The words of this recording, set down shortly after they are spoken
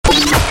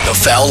The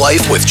Fowl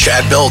Life with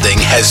Chad Belding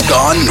has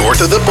gone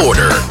north of the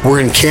border. We're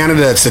in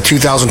Canada. It's the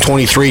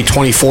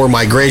 2023-24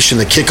 migration,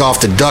 the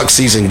kickoff to duck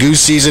season, goose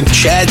season.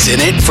 Chad's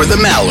in it for the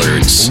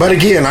mallards. But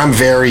again, I'm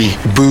very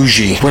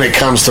bougie when it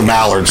comes to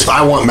mallards.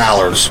 I want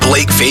mallards.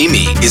 Blake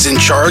Famey is in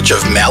charge of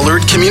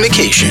mallard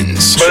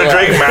communications. But a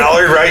Drake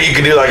mallard, right? You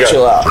can do like a...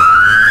 Chill out.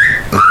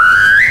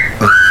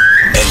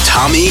 And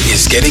Tommy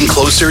is getting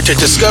closer to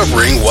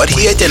discovering what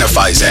he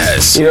identifies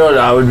as. You know what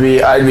I would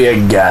be? I'd be a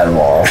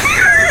gadwall.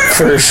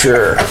 For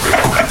sure.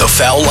 The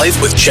Fowl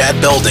Life with Chad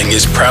Belding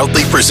is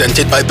proudly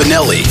presented by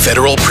Benelli,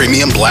 Federal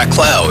Premium Black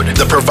Cloud,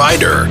 The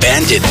Provider,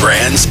 Bandit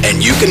Brands,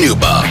 and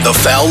Eukanuba. The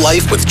Fowl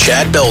Life with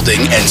Chad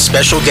Belding and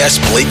special guests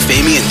Blake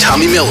Famey and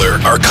Tommy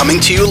Miller are coming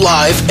to you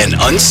live and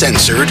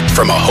uncensored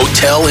from a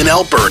hotel in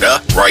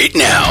Alberta right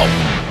now.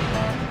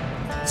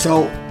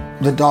 So,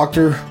 the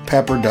Dr.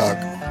 Pepper duck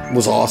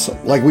was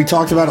awesome. Like, we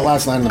talked about it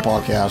last night in the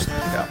podcast.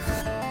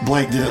 Yeah.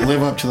 Blake, did it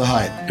live up to the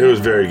hype? It was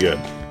very good.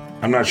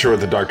 I'm not sure what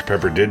the Dr.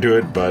 Pepper did to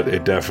it, but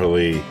it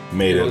definitely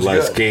made it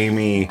less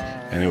gamey,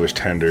 and it was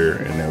tender,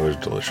 and it was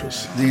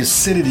delicious. The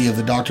acidity of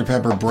the Dr.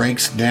 Pepper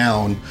breaks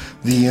down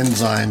the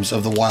enzymes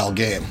of the wild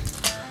game.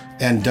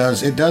 And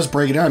it does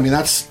break it down. I mean,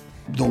 that's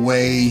the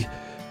way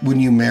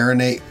when you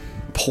marinate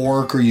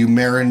pork or you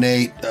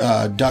marinate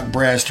duck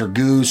breast or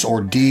goose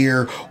or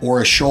deer or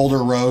a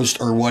shoulder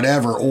roast or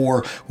whatever,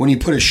 or when you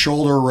put a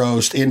shoulder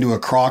roast into a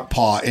crock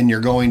pot and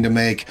you're going to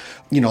make,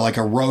 like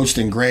a roast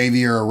and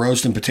gravy or a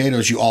roast and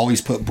potatoes, you always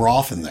put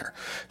broth in there.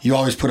 You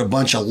always put a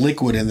bunch of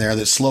liquid in there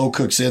that slow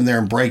cooks in there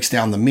and breaks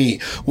down the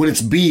meat. When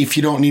it's beef,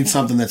 you don't need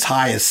something that's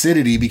high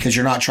acidity because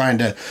you're not trying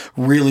to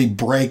really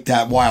break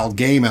that wild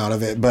game out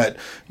of it. But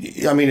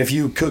I mean, if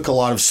you cook a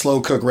lot of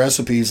slow cook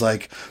recipes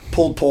like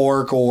pulled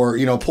pork or,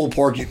 pulled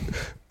pork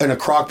in a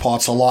crock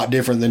pot's a lot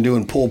different than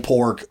doing pulled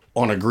pork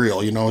on a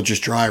grill,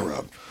 just dry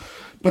rub.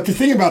 But the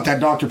thing about that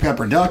Dr.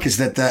 Pepper duck is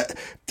that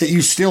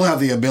you still have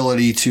the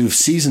ability to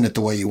season it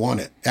the way you want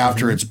it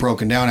after it's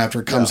broken down,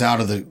 after it comes out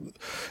of the...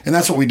 And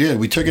that's what we did.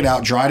 We took it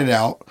out, dried it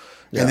out,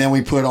 and then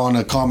we put on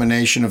a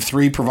combination of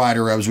 3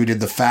 provider rubs. We did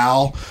the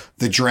fowl,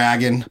 the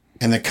dragon,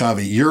 and the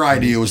covey. Your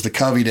idea was the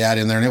covey to add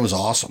in there, and it was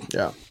awesome.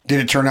 Yeah. Did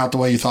it turn out the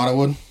way you thought it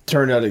would?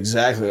 Turned out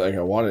exactly like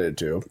I wanted it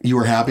to. You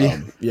were happy?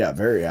 Yeah,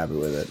 very happy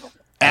with it.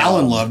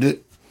 Alan loved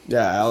it.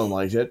 Yeah, Alan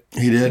liked it.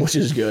 He did? Which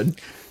is good.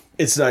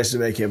 It's nice to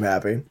make him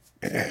happy.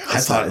 I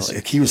thought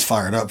he was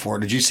fired up for it.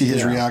 Did you see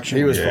his reaction?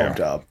 He was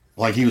pumped up.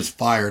 Like he was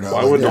fired up.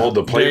 Well, I went to hold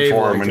the plate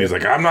for him, and he's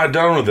like, "I'm not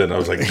done with it." I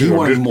was like, he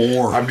wanted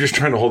more. I'm just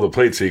trying to hold the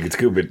plate so you could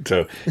scoop it.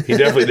 So he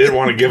definitely didn't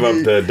want to give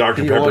up the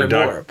Dr. Pepper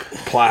duck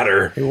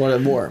platter. He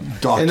wanted more.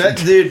 And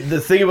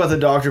the thing about the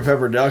Dr.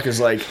 Pepper duck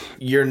is like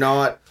you're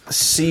not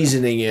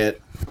seasoning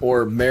it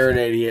or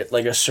marinating it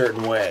like a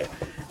certain way.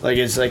 Like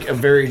it's like a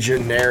very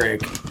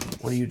generic.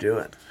 What are you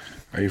doing?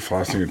 Are you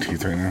flossing your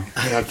teeth right now?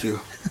 I had to.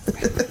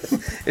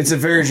 It's a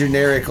very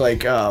generic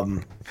like.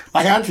 I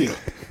had to.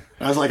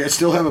 I was like, I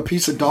still have a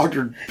piece of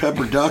Dr.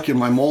 Pepper duck in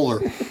my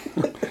molar.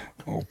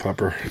 Oh,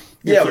 pepper.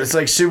 Yeah, but it's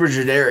like super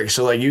generic,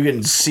 so like you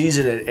can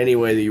season it any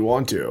way that you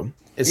want to.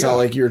 It's not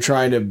like you're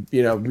trying to,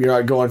 you're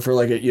not going for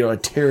like a, a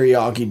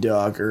teriyaki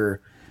duck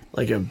or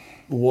like a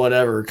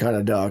whatever kind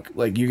of duck.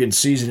 Like you can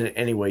season it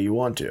any way you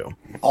want to.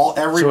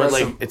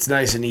 It's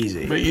nice and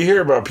easy. But you hear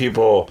about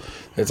people,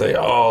 it's like,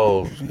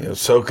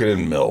 soak it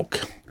in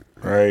milk.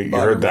 Right, you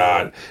heard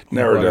that.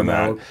 Never done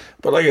that.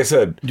 But like I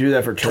said, do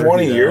that for turkey,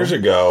 20 years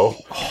ago.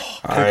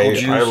 I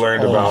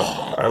learned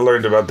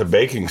about the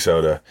baking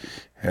soda,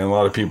 and a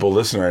lot of people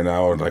listening right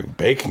now are like,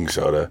 baking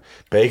soda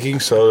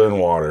and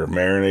water.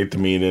 Marinate the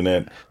meat in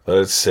it, let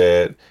it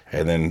sit,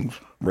 and then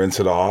rinse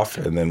it off,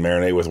 and then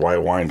marinate with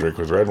white wine, drink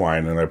with red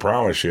wine, and I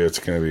promise you, it's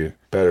going to be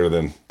better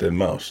than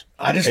most.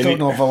 I just don't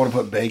know if I want to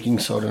put baking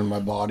soda in my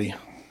body.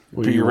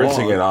 Well, but you're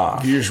rinsing it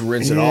off. You just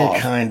rinse it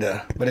off.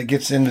 Kinda, but it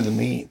gets into the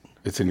meat.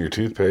 It's in your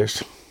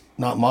toothpaste.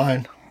 Not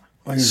mine.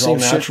 I use all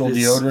natural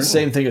deodorant.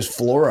 Same thing as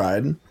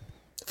fluoride.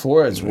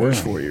 Fluoride's worse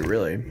for you,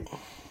 really.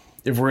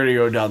 If we're going to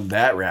go down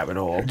that rabbit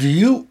hole.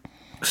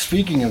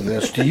 Speaking of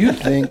this, do you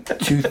think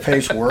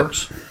toothpaste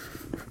works?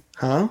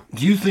 Huh?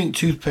 Do you think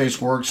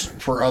toothpaste works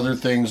for other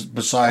things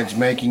besides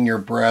making your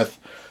breath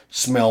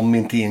smell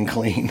minty and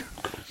clean?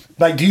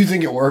 Like, do you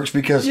think it works?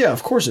 Because yeah,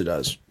 of course it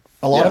does.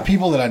 A lot of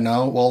people that I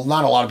know, well,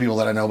 not a lot of people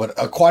that I know, but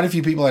quite a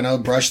few people I know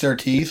brush their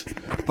teeth,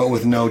 but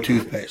with no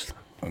toothpaste.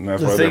 And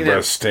that's why their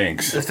breath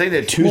stinks. The thing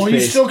that toothpaste... Well, you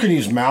still can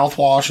use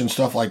mouthwash and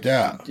stuff like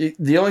that.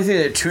 The only thing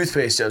that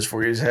toothpaste does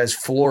for you is it has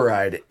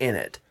fluoride in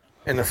it.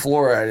 And the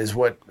fluoride is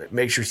what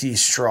makes your teeth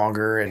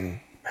stronger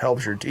and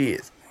helps your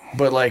teeth.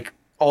 But, like,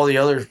 all the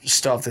other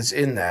stuff that's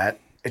in that,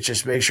 it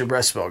just makes your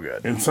breath smell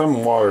good. And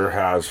some water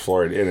has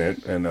fluoride in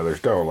it, and others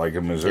don't. Like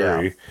in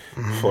Missouri,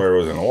 fluoride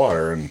was in the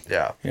water, and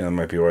that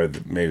might be why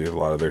maybe a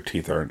lot of their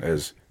teeth aren't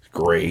as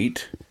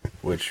great.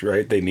 Which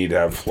they need to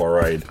have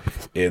fluoride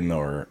in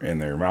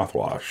their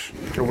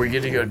mouthwash. Are we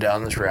going to go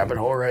down this rabbit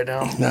hole right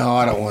now? No,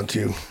 I don't want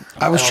to.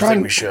 I don't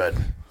think we should.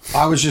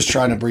 I was just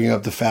trying to bring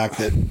up the fact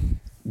that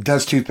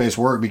does toothpaste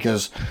work?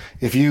 Because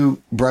if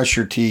you brush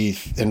your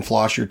teeth and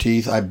floss your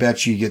teeth, I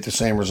bet you get the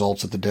same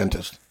results at the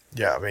dentist.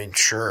 Yeah, I mean,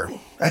 sure.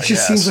 That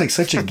just seems like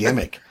such a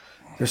gimmick.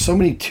 There's so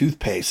many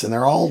toothpastes, and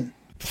they're all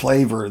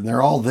flavored, and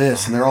they're all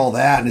this, and they're all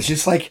that, and it's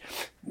just like,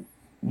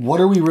 what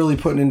are we really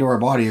putting into our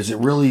body? Is it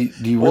really?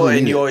 Do you really? Well,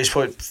 and you always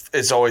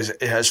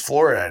it has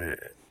fluoride in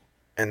it,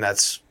 and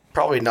that's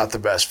probably not the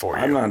best for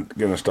you. I'm not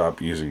gonna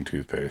stop using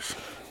toothpaste.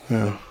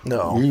 Yeah.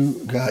 No.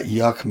 You got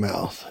yuck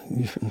mouth.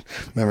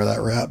 Remember that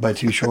rap by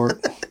Too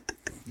Short?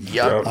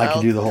 Yuck. I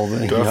could do the whole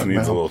thing. Duff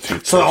needs a little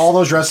toothpaste. So all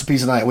those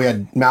recipes tonight, we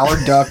had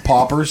mallard duck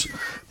poppers,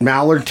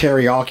 mallard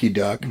teriyaki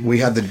duck. We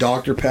had the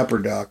Dr. Pepper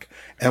duck,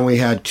 and we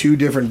had 2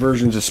 different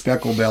versions of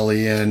speckle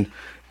belly in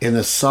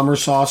the summer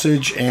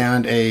sausage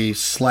and a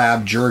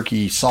slab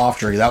jerky,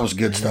 soft jerky. That was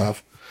good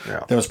stuff.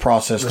 Yeah. That was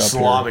processed The up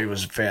salami here.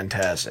 was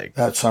fantastic.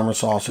 That summer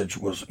sausage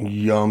was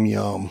yum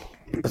yum.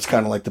 It's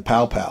kind of like the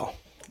pow pow.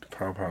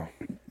 Pow.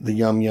 The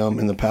yum yum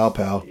and the pow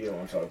pow. You don't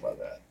want to talk about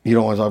that. You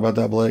don't want to talk about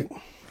that, Blake?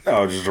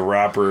 No, just a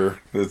rapper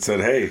that said,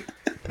 "Hey,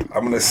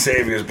 I'm gonna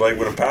save his Blake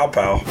with a pow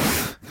pow,"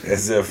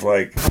 as if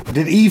like.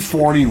 Did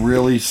E40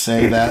 really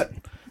say that?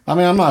 I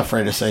mean, I'm not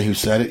afraid to say who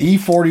said it.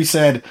 E40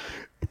 said,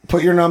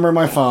 "Put your number in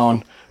my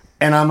phone,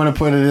 and I'm going to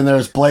put it in there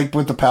as Blake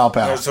with the pow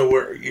pow." So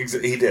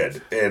he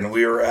did, and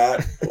we were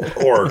at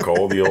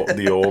Oracle, the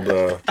old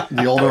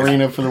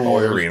arena for the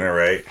Warriors. arena,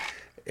 right?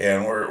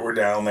 And we're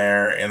down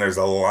there, and there's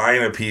a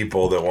line of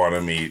people that want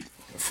to meet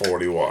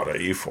 40 Wada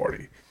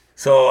E40.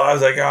 So I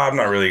was like, I'm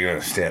not really going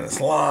to stand this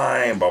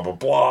line, blah, blah,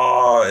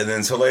 blah. And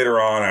then so later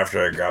on,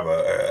 after I grab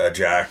a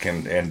Jack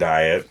and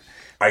diet,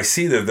 I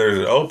see that there's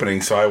an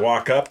opening. So I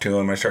walk up to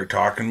him. I start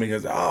talking to him. He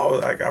goes,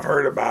 like, I've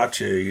heard about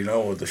you,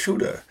 with the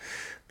shooter,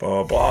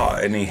 blah, blah, blah.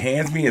 And he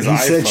hands me his iPhone. He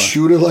said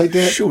shooter like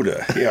that?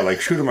 Shooter. Yeah, like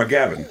Shooter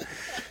McGavin.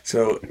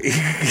 So he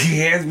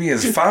hands me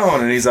his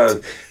phone, and he's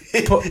like,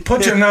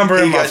 put your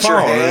number in my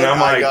phone. And I'm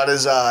like, I got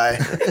his eye.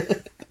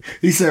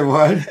 He said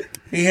what?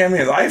 He handed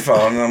me his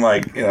iPhone, and I'm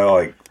like,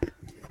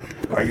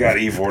 I got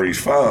E40's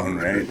phone,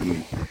 right?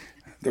 And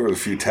there was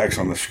a few texts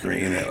on the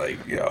screen that,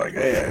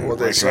 hey,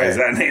 What'd they say?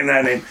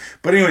 That name.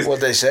 But anyways,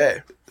 What'd they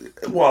say?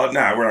 Well,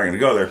 no, we're not going to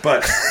go there.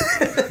 But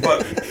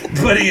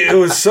it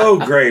was so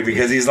great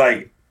because he's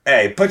like,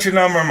 hey, put your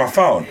number in my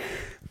phone.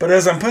 But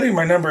as I'm putting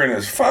my number in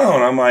his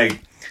phone, I'm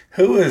like,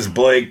 who is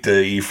Blake to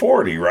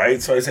E40,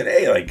 right? So I said,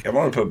 hey, I'm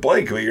going to put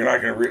Blake, but you're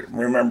not going to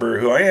remember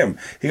who I am.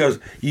 He goes,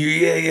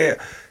 yeah.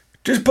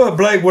 Just put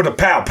Blake with a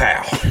pow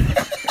pow.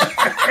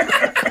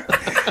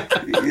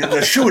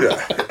 The shooter.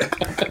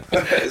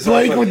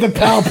 Blake with the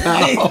pow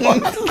pow.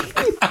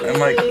 I'm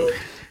like,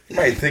 you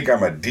might think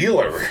I'm a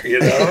dealer,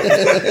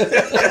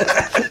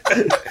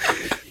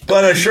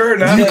 But sure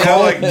enough,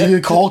 do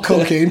you call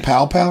cocaine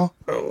pow pow?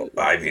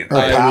 I mean,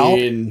 pow?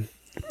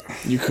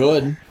 You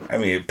could. I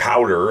mean,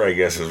 powder, I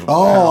guess is.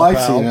 Oh, I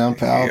see now.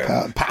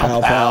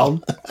 Pow.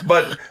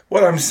 But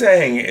what I'm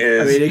saying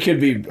is, I mean,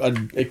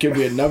 it could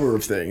be a number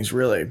of things,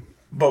 really.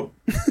 But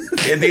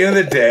at the end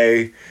of the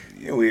day,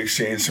 we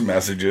exchanged some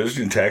messages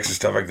and texts and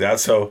stuff like that.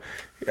 So,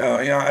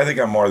 I think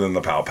I'm more than the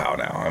pow pow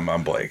now.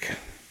 I'm Blake.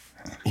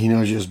 He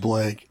knows just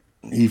Blake.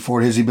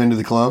 E40, has he been to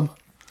the club?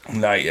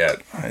 Not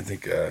yet. I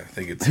think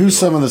it's. Who's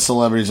some of the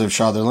celebrities that have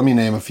shot there? Let me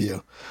name a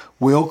few: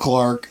 Will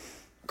Clark,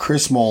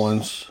 Chris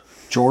Mullins,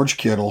 George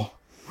Kittle,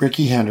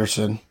 Ricky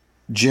Henderson,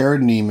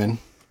 Jared Neiman.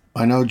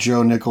 I know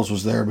Joe Nichols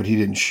was there, but he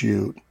didn't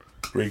shoot.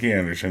 Ricky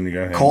Henderson, you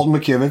got him. Colton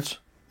McKivitz.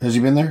 Has he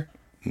been there?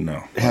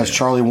 No. Has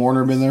Charlie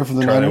Warner been there for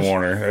the Charlie Niners?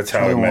 Warner. That's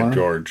how I met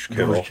George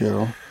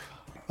Kittle.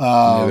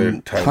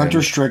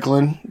 Hunter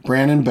Strickland,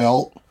 Brandon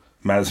Belt.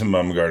 Madison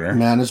Bumgarner.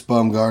 Madison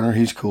Bumgarner.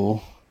 He's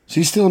cool. Is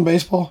he still in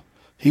baseball?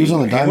 He was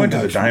on the Diamondbacks. He went to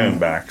the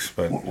Diamondbacks.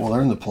 But well,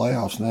 they're in the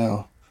playoffs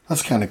now.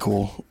 That's kind of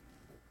cool.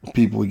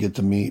 People we get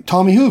to meet.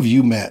 Tommy, who have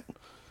you met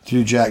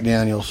through Jack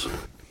Daniels?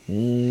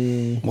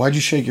 Why'd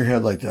you shake your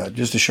head like that?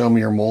 Just to show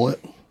me your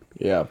mullet?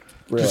 Yeah.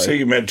 Really. Just say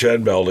you met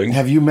Chad Belding.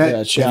 Have you met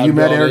Eric Church? Have you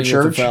met Eric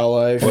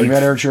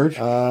Church?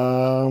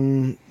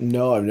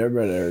 No, I've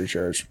never met Eric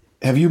Church.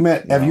 Have you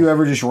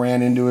ever just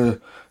ran into a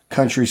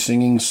country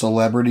singing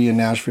celebrity in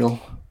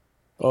Nashville?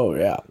 Oh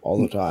yeah, all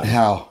the time.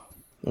 How?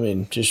 I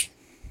mean, just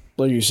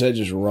like you said,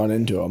 just run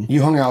into him.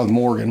 You hung out with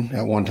Morgan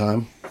at one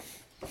time.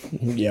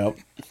 Yep.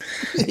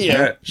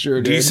 Yeah,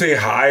 sure did. Do you say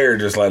hi or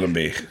just let him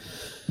be?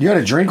 You had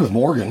a drink with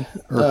Morgan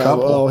or a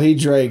couple. Well, he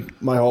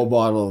drank my whole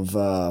bottle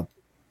of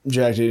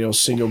Jack Daniel's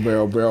single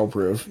barrel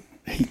proof.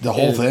 The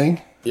whole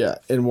thing? Yeah,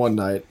 in one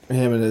night.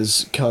 Him and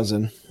his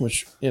cousin,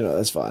 which,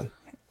 that's fine.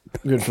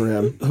 Good for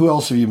him. Who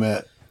else have you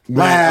met?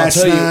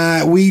 Last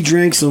night we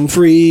drank some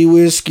free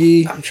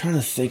whiskey. I'm trying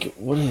to think.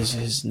 What is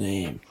his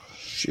name?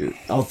 Shoot.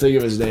 I'll think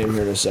of his name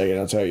here in a second.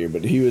 I'll tell you.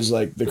 But he was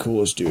like the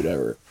coolest dude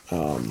ever.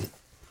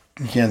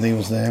 You can't think of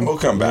his name? We'll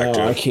come back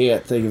to it. I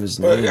can't think of his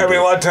name. I mean,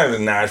 a lot of times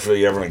in Nashville,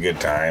 you're having a good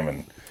time,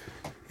 and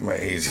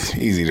it's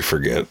easy to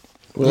forget.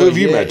 Well, who have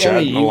you met,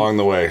 Chad, along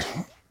the way?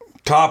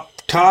 Top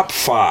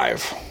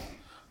 5.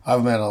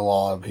 I've met a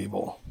lot of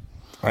people.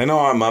 I know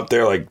I'm up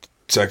there like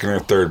second or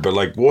third,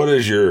 but what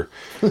is your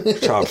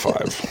top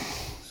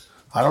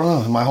 5? I don't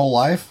know. My whole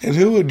life. And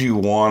who would you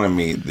want to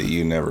meet that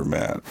you never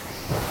met?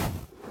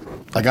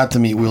 I got to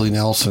meet Willie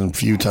Nelson a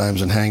few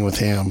times and hang with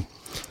him.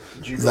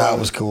 That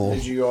was cool.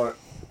 Did you go on?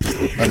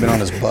 I've been on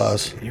his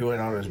bus. You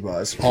went on his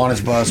bus. On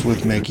his bus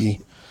with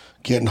Mickey,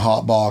 getting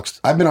hotboxed.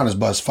 I've been on his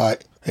bus 8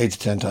 to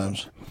 10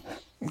 times.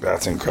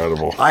 That's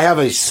incredible. I have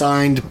a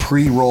signed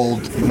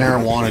pre-rolled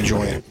marijuana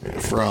joint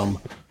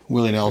from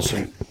Willie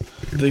Nelson.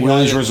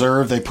 Willie's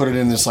Reserve. They put it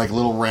in this like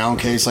little round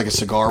case, like a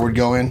cigar would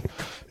go in,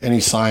 and he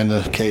signed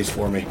the case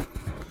for me.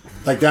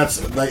 Like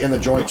that's like, and the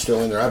joint's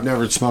still in there. I've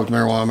never smoked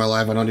marijuana in my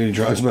life. I don't do any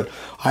drugs, but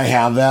I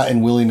have that,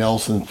 and Willie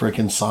Nelson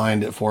freaking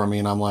signed it for me.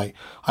 And I'm like,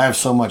 I have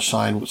so much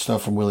signed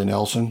stuff from Willie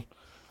Nelson.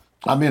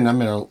 I met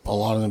a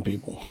lot of them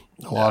people,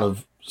 a lot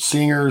of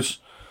singers,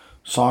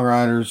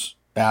 songwriters,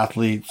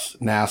 athletes,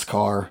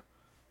 NASCAR.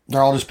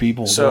 They're all just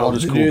people. So they're all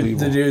just cool people.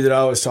 The dude that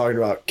I was talking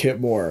about, Kip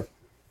Moore.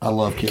 I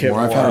love Kip Moore.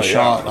 I've had a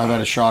shot. I've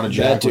had a shot of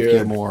Jack with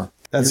Kip Moore.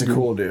 That's a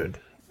cool dude.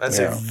 That's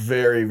a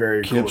very,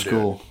 very cool Kip's dude.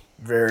 cool.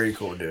 Very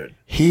cool dude.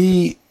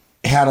 He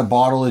had a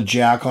bottle of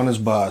Jack on his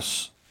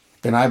bus,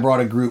 and I brought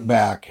a group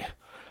back,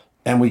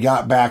 and we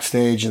got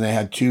backstage, and they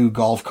had 2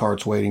 golf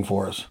carts waiting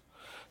for us.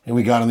 And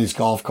we got on these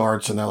golf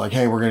carts, and they're like,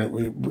 hey,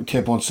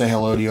 Tip wants to say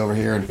hello to you over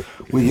here. And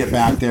we get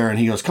back there, and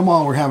he goes, come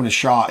on, we're having a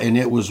shot. And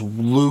it was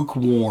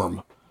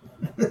lukewarm.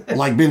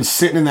 Like, been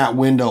sitting in that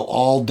window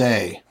all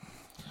day.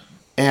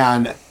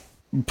 And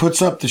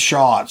puts up the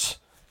shots,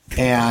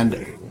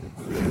 and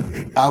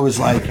I was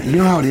like, you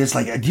know how it is?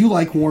 Like, do you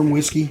like warm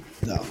whiskey?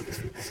 No.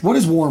 What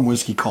is warm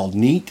whiskey called?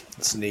 Neat?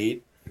 It's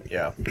neat.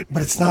 Yeah.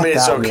 But it's not I mean,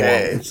 it's that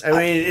okay. warm. I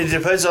mean, it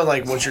depends on,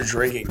 like, what you're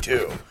drinking,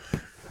 too.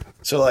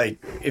 So,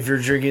 like, if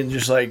you're drinking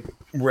just, like,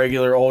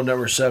 regular old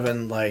number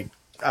 7, like,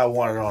 I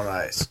want it on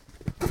ice.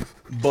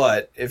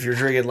 But if you're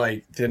drinking,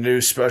 like, the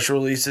new special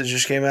release that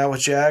just came out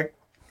with Jack,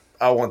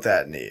 I want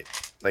that neat.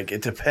 Like,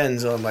 it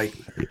depends on, like,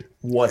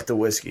 what the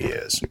whiskey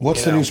is.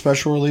 What's the new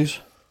special release?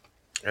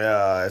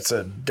 It's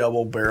a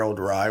double-barreled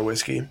rye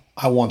whiskey.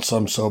 I want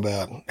some so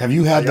bad. Have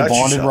you had the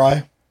bonded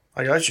rye?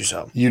 I got you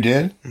some. You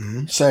did?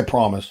 Mm-hmm. Say I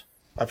promise.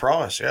 I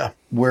promise, yeah.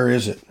 Where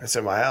is it? It's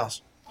in my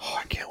house. Oh,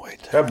 I can't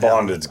wait. That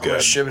bonded's I'm gonna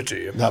good. ship it to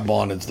you. That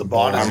bonded's the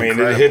bond. I mean,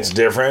 incredible. it hits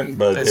different,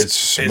 but it's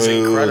smooth. It's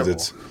incredible.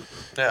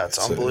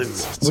 It's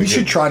unbelievable. We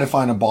should try to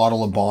find a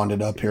bottle of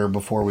bonded up here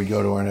before we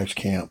go to our next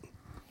camp.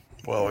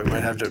 Well, we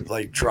might have to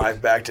like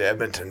drive back to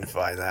Edmonton to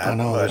find that. I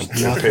know. But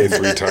you pay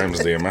 3 times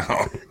the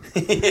amount.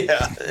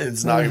 yeah,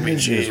 it's not gonna be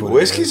cheap.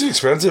 Whiskey's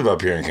expensive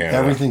up here in Canada.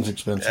 Everything's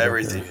expensive.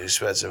 Everything's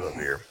expensive up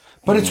here.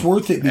 But it's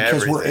worth it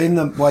because we're in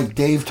Everything. the, like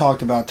Dave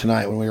talked about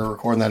tonight when we were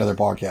recording that other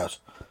podcast.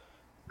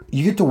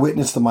 You get to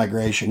witness the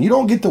migration. You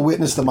don't get to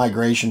witness the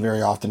migration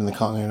very often in the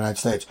continental United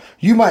States.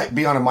 You might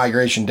be on a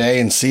migration day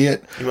and see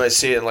it. You might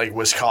see it in like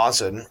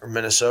Wisconsin or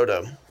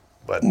Minnesota,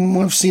 but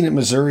I've seen it in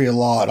Missouri a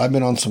lot. I've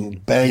been on some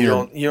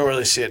banger. you don't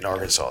really see it in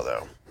Arkansas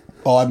though.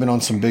 Oh, I've been on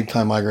some big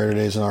time migrator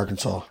days in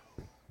Arkansas.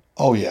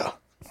 Oh yeah.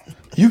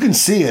 You can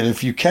see it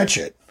if you catch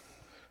it.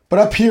 But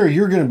up here,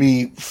 you're going to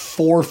be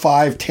 4,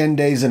 5, 10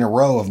 days in a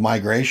row of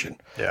migration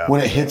when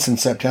it hits in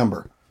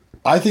September.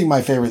 I think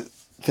my favorite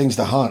things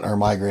to hunt are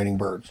migrating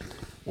birds.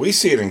 We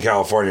see it in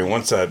California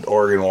once that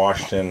Oregon,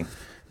 Washington,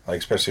 like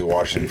especially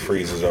Washington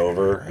freezes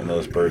over and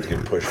those birds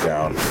get pushed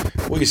down.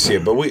 We see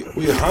it, but we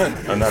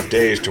hunt enough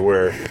days to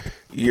where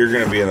you're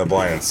going to be in the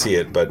blind and see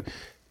it, but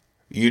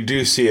you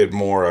do see it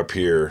more up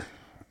here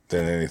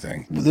than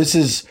anything. This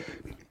is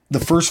the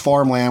first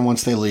farmland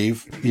once they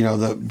leave,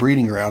 the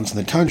breeding grounds in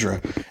the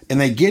tundra, and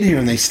they get here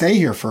and they stay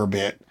here for a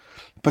bit.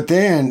 But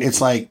then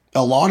it's like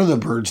a lot of the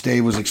birds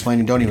Dave was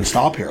explaining don't even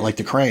stop here, like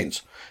the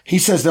cranes. He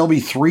says there'll be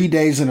 3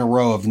 days in a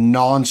row of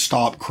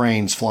nonstop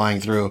cranes flying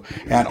through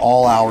at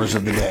all hours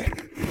of the day.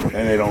 And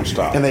they don't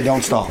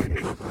stop.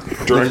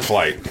 Direct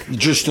flight.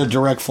 Just a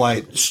direct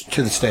flight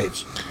to the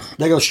States.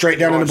 They go straight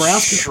down to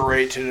Nebraska.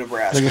 Straight to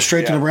Nebraska. They go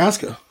straight to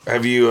Nebraska.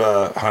 Have you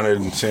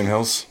hunted in Sand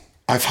Hills?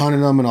 I've hunted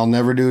them and I'll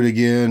never do it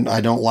again.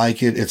 I don't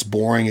like it. It's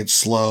boring. It's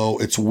slow.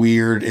 It's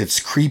weird. It's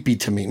creepy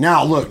to me.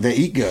 Now, look, they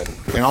eat good.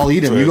 And I'll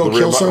eat them. You go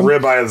kill some?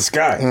 Ribeye of the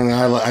sky. And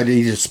I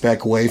eat a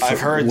speck way I've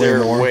heard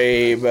they're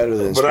way better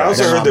than But I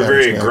also heard they're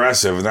very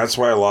aggressive. And that's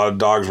why a lot of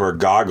dogs wear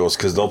goggles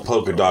because they'll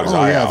poke a dog's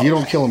eye out. If you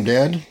don't kill them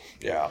dead.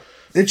 Yeah.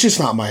 It's just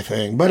not my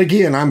thing. But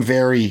again, I'm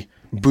very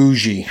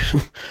bougie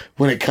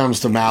when it comes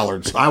to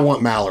mallards. I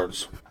want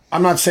mallards.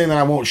 I'm not saying that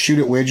I won't shoot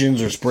at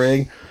widgeons or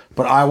sprig.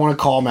 But I want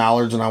to call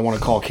mallards and I want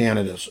to call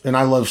Canadas. And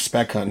I love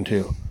speck hunting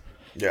too.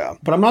 Yeah.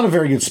 But I'm not a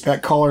very good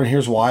speck caller, and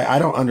here's why. I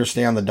don't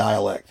understand the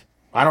dialect.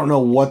 I don't know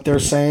what they're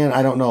saying.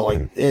 I don't know.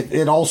 Like,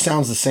 it all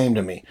sounds the same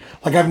to me.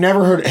 Like, I've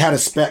never had a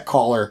speck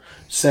caller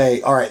say,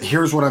 all right,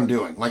 here's what I'm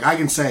doing. Like, I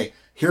can say,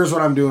 here's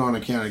what I'm doing on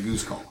a Canada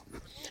goose call.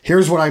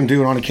 Here's what I'm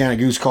doing on a Canada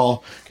goose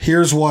call.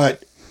 Here's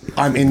what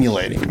I'm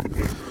emulating.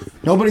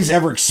 Nobody's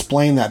ever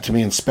explained that to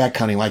me in speck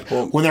hunting. Like,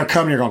 when they're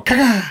coming, you're going,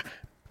 caca,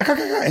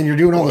 and you're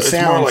doing all the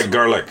sounds. It's more like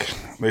garlic.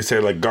 They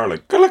say like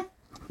garlic. Garlic.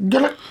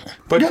 Garlic.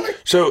 But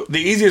Garlic. so the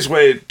easiest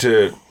way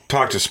to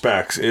talk to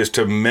specs is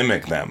to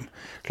mimic them.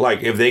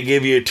 Like, if they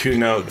give you a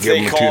 2-note, give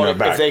them a 2-note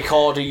back. If they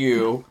call to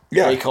you,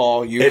 they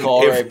call, you and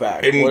call right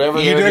back. And whatever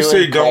you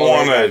necessarily don't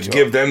want to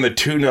give them the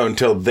 2-note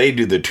until they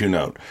do the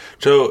 2-note.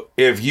 So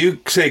if you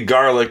say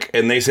garlic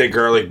and they say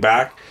garlic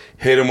back,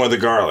 hit them with a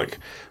garlic.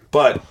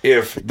 But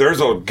if there's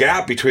a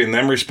gap between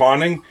them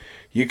responding,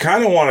 you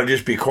kind of want to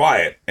just be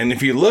quiet. And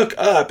if you look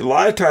up, a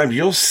lot of times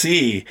you'll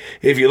see,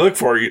 if you look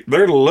for it,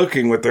 they're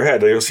looking with their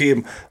head. You'll see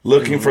them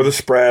looking for the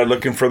spread,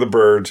 looking for the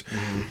birds.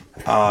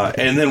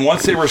 And then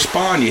once they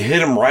respond, you hit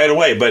them right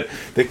away. But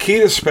the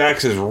key to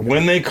specs is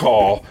when they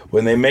call,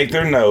 when they make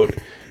their note,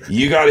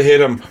 you got to hit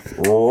them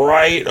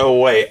right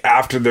away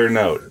after their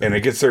note, and it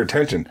gets their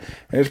attention.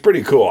 And it's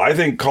pretty cool. I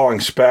think calling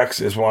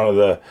specs is one of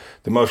the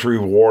most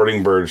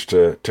rewarding birds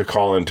to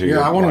call into.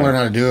 Yeah, I want to learn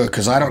how to do it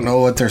because I don't know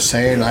what they're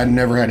saying. I've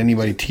never had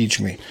anybody teach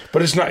me.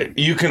 But it's not.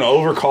 You can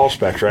overcall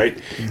specs, right?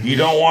 You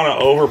don't want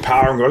to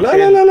overpower and go la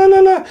la la la la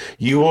la.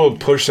 You will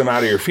push them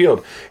out of your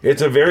field.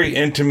 It's a very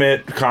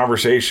intimate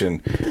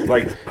conversation.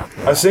 Like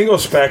a single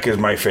spec is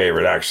my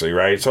favorite, actually,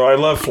 right? So I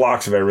love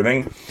flocks of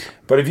everything.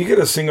 But if you get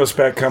a single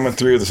spec coming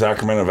through the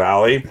Sacramento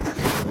Valley,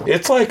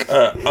 it's like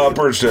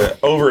upwards to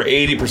over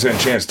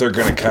 80% chance they're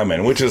going to come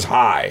in, which is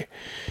high.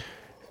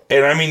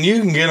 And I mean, you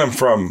can get them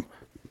from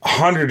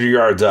 100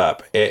 yards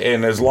up.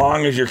 And as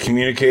long as you're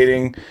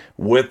communicating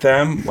with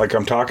them, like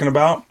I'm talking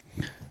about,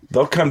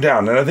 they'll come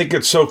down. And I think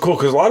it's so cool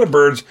because a lot of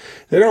birds,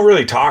 they don't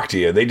really talk to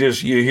you. They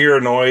just, you hear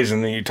a noise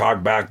and then you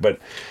talk back. But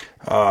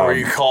or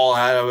you call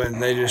at them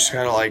and they just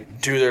kind of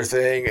like do their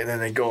thing and then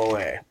they go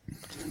away.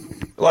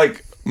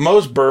 Like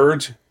most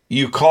birds,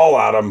 you call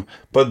at them,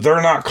 but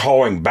they're not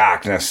calling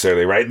back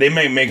necessarily, right? They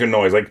may make a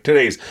noise. Like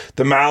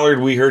the mallard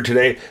we heard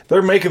today,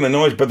 they're making the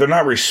noise, but they're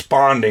not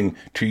responding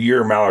to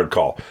your mallard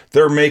call.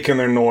 They're making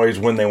their noise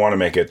when they want to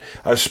make it.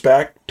 A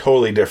speck,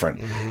 totally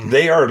different.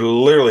 They are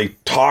literally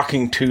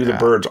talking to the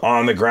birds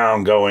on the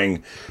ground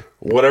going,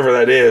 whatever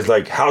that is,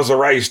 like, how's the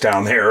rice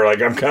down there?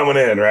 Like, I'm coming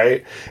in,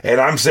 right? And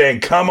I'm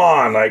saying, come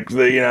on, like,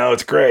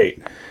 it's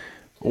great.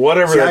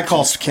 Whatever. See, I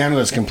call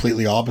Canada's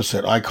completely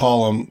opposite. I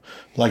call them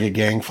like a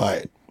gang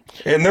fight.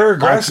 And they're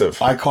aggressive.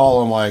 I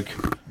call them like,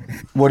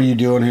 what are you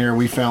doing here?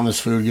 We found this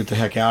food. Get the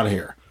heck out of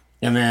here.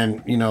 And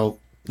then,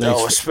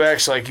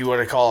 specs like you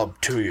want to call them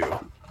to you.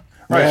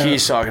 Right. Like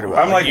he's talking about.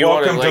 I'm like,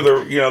 welcome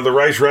to the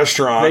rice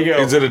restaurant.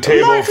 Is it a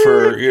table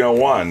for,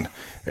 one?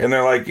 And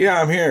they're like,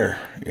 yeah, I'm here,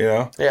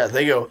 Yeah,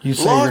 they go, you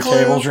say your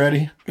table's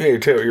ready? Yeah,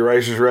 your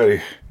rice is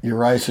ready. Your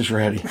rice is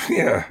ready.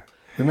 Yeah.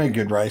 We made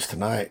good rice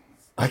tonight.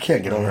 I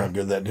can't get over how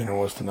good that dinner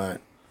was tonight.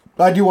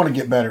 But I do want to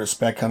get better at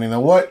spec hunting, though.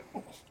 What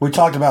we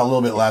talked about a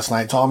little bit last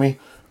night, Tommy,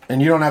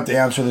 and you don't have to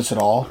answer this at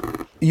all.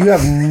 You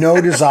have no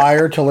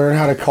desire to learn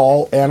how to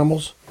call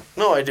animals?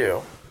 No, I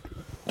do.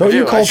 Don't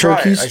you call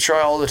turkeys? I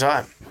try all the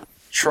time.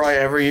 Try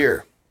every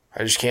year.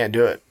 I just can't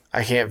do it.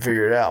 I can't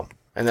figure it out,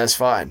 and that's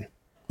fine.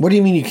 What do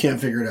you mean you can't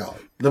figure it out?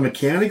 The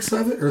mechanics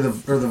of it or the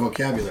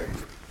vocabulary?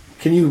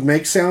 Can you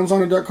make sounds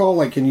on a duck call?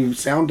 Like, can you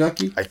sound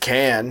ducky? I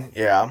can,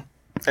 yeah.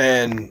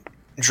 And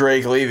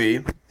Drake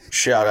Levy,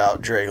 shout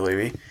out Drake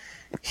Levy,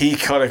 he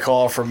cut a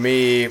call for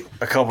me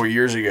a couple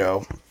years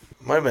ago.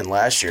 Might have been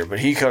last year, but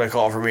he cut a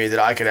call for me that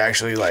I could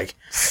actually, like,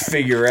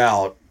 figure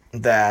out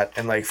that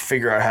and, like,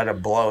 figure out how to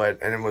blow it,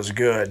 and it was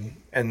good.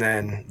 And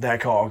then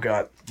that call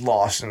got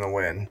lost in the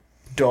wind.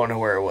 Don't know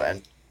where it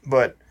went.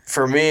 But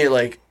for me,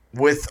 like,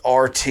 with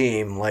our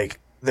team, like,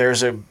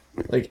 there's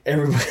like,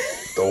 everybody...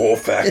 The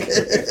wolf pack.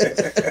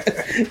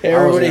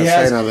 Everybody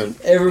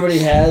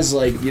has,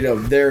 like,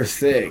 their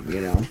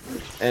thing,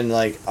 and,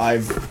 like,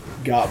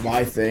 I've got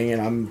my thing,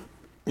 and I'm...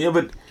 Yeah,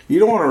 but you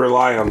don't want to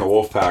rely on the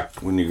wolf pack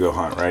when you go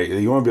hunt, right?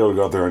 You want to be able to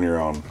go out there on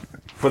your own.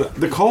 But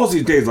the calls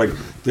these days, like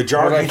the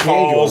jargon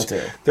calls,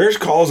 there's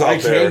calls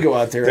out there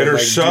that are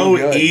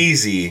so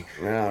easy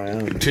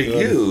to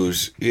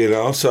use,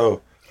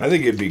 So I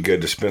think it'd be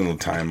good to spend a little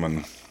time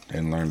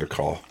and learn to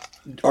call.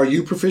 Are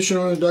you proficient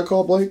on a duck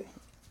call, Blake?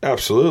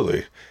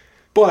 Absolutely.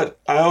 But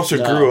I also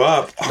grew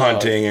up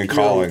hunting and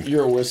calling.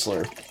 You're a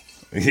whistler.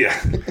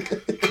 Yeah.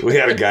 We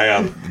had a guy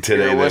out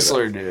today. You're a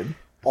whistler, dude.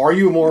 Are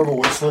you more of a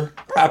whistler?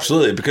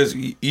 Absolutely, because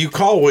you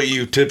call what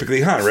you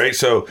typically hunt, right?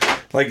 So,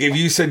 like, if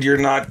you said you're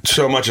not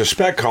so much a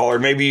spec caller,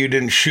 maybe you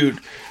didn't shoot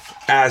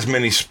as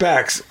many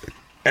specs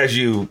as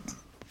you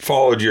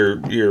followed your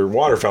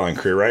waterfowling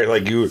career, right?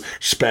 Like you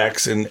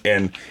specs and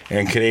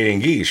Canadian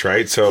geese,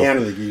 right? So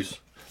Canada geese.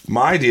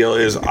 My deal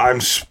is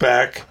I'm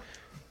spec,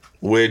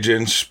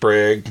 widgeon,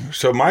 sprig.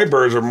 So my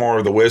birds are more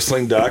of the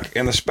whistling duck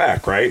and the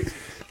spec, right?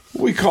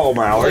 We call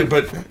mallard,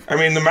 but I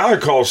mean the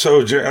mallard call is so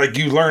like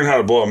you learn how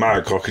to blow a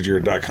mallard call because you're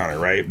a duck hunter,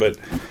 right? But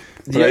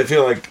I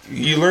feel like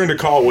you learn to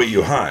call what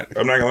you hunt.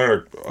 I'm not going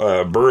to learn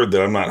a bird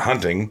that I'm not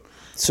hunting.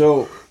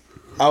 So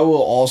I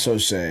will also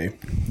say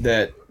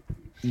that,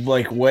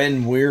 like,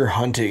 when we're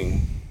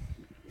hunting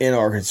in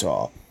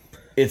Arkansas,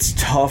 it's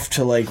tough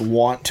to, like,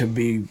 want to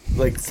be,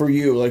 like, for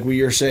you, like what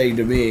you're saying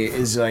to me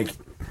is, like,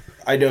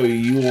 I know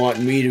you want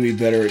me to be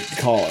better at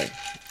calling.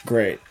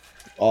 Great.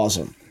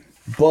 Awesome.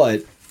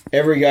 But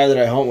every guy that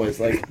I hunt with,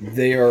 like,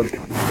 they are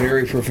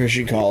very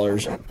proficient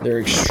callers. They're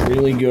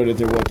extremely good at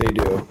what they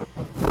do.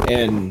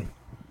 And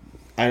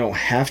I don't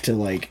have to,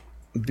 like,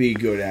 be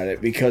good at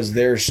it because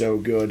they're so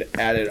good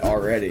at it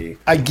already.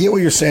 I get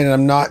what you're saying, and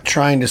I'm not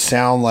trying to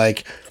sound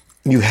like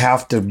you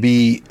have to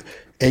be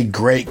a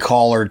great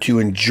caller to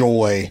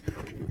enjoy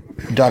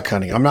duck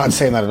hunting. I'm not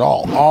saying that at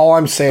all. All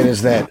I'm saying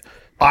is that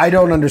I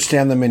don't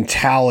understand the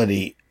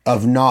mentality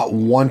of not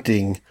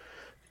wanting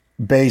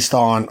based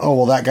on, oh,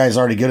 well, that guy's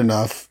already good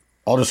enough.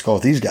 I'll just go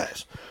with these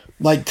guys.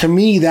 Like, to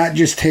me, that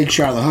just takes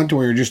you out of the hunt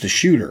where you're just a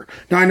shooter.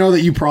 Now, I know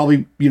that you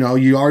probably,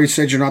 you already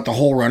said you're not the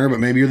hole runner, but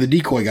maybe you're the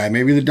decoy guy,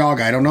 maybe you're the dog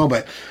guy, I don't know.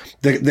 But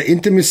the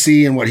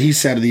intimacy and what he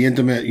said, the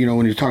intimate,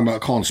 when you're talking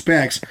about calling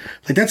specs,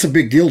 like, that's a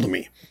big deal to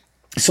me.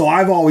 So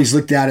I've always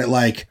looked at it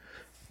like,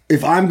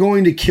 if I'm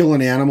going to kill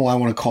an animal, I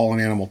want to call an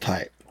animal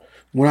tight.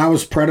 When I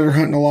was predator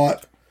hunting a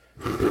lot,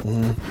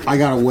 I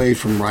got away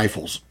from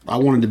rifles. I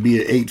wanted to be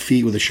at 8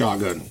 feet with a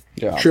shotgun.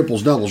 Yeah.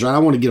 Triples, doubles, right? I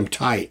want to get them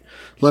tight.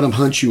 Let them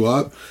hunt you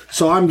up.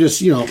 So I'm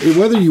just,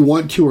 whether you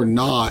want to or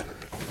not,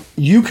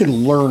 you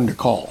can learn to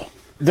call.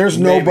 There's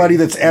nobody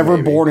that's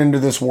ever born into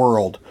this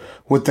world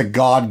with the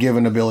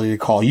God-given ability to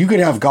call. You could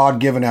have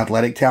God-given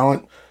athletic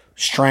talent,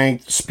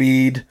 strength,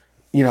 speed.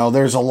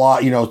 There's a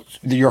lot,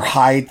 your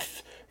height,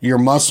 your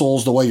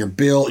muscles, the way you're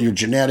built, your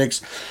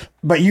genetics.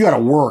 But you got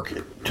to work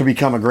to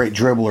become a great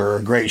dribbler or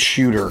a great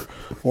shooter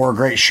or a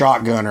great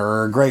shotgunner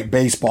or a great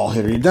baseball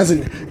hitter.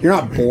 You're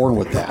not born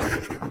with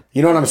that.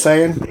 You know what I'm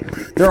saying?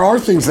 There are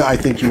things that I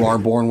think you are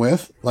born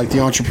with, like the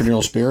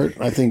entrepreneurial spirit.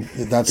 I think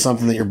that's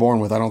something that you're born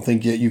with. I don't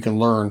think you can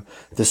learn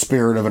the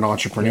spirit of an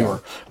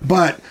entrepreneur. Yeah.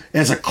 But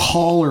as a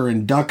caller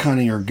in duck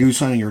hunting or goose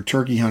hunting or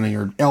turkey hunting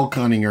or elk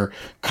hunting or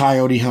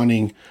coyote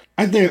hunting,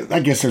 I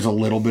guess there's a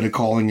little bit of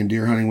calling in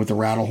deer hunting with the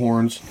rattle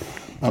horns,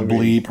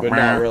 bleep, but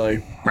not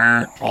really,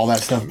 all that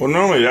stuff. Well,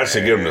 normally that's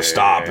to get them to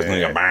stop and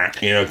then go,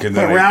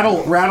 but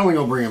rattling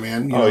will bring them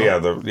in.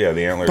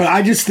 The antlers. But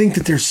I just think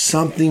that there's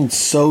something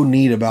so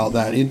neat about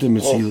that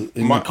intimacy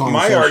in the conversation.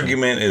 My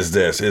argument is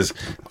this: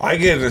 I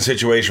get in a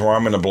situation where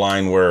I'm in a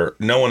blind where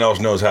no one else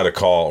knows how to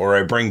call, or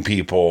I bring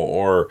people,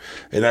 or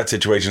in that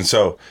situation.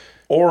 So,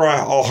 or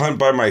I'll hunt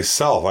by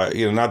myself.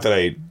 Not that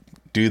I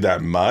do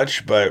that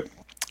much, but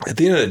at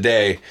the end of the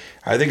day,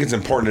 I think it's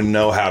important to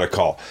know how to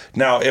call.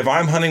 Now, if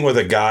I'm hunting with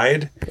a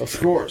guide, of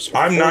course,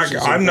 I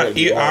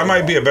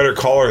might be a better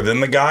caller than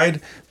the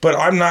guide, but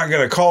I'm not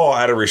going to call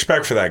out of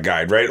respect for that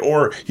guide, right?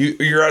 Or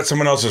you're at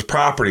someone else's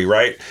property,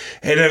 right?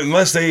 And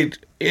unless and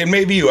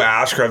maybe you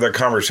ask or have that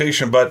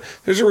conversation, but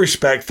there's a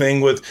respect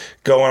thing with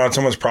going on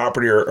someone's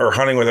property or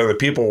hunting with other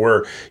people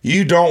where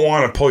you don't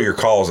want to pull your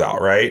calls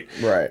out, right?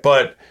 Right.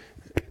 But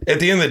at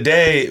the end of the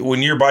day,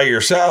 when you're by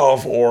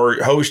yourself or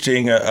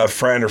hosting a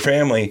friend or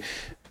family,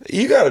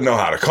 you got to know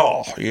how to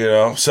call,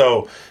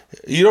 So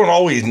you don't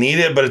always need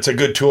it, but it's a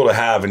good tool to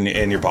have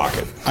in your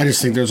pocket. I just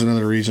think there's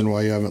another reason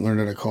why you haven't learned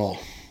how to call.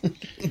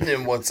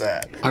 And what's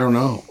that? I don't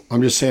know.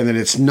 I'm just saying that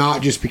it's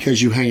not just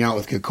because you hang out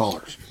with good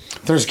callers.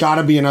 There's got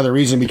to be another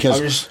reason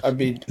because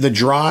the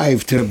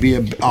drive to be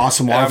an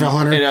awesome waterfowl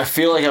hunter. And I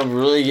feel like I'm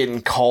really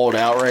getting called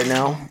out right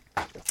now.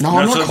 No,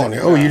 I'm not calling you.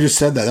 Oh, you just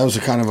said that. That was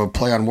a kind of a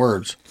play on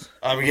words.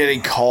 I'm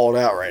getting called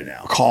out right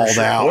now. Called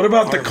out. What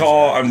about 100%. The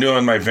call I'm doing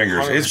with my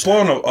fingers? 100%. It's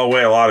blown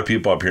away a lot of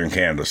people up here in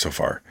Canada so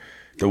far.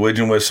 The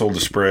widgeon whistle, the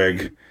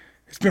sprig.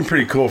 It's been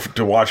pretty cool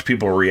to watch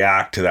people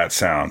react to that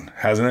sound,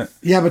 hasn't it?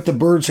 Yeah, but the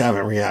birds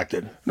haven't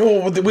reacted. No, we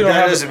don't have.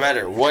 That doesn't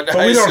matter. What?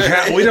 But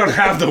we don't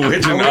have the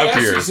widgeon up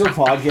here. Still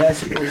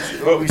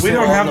podcast. But we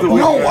don't have the.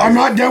 No, I'm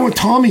not done with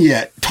Tommy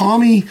yet.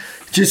 Tommy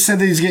just said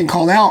that he's getting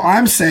called out.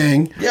 I'm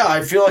saying, yeah,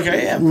 I feel like I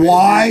am.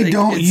 Why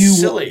don't it's you?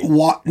 Silly.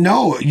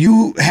 No,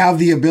 you have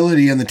the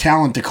ability and the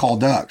talent to call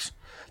ducks.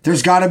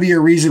 There's got to be a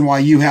reason why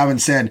you haven't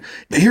said.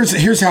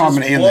 Here's how I'm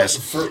going to end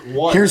this.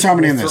 Here's how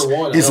I'm going to end this.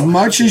 As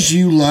much as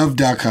you love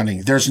duck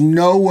hunting, there's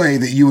no way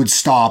that you would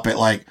stop at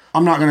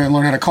I'm not going to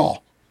learn how to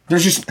call.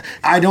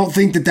 I don't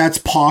think that that's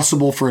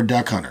possible for a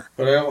duck hunter.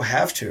 But I don't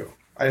have to.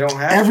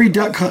 Every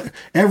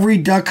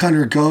duck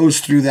hunter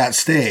goes through that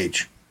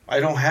stage. I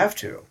don't have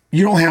to.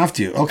 You don't have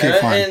to. Okay,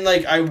 fine. And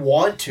I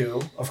want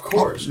to, of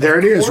course. There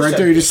it is, right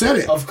there. You just said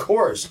it. Of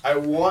course, I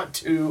want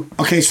to.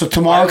 Okay, so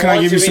tomorrow can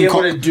I give you some? I want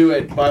to be able to do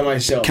it by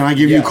myself. Can I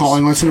give you a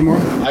calling lesson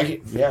tomorrow?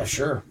 Yeah,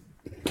 sure.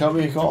 Tell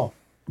me a call.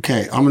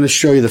 Okay, I'm going to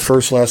show you the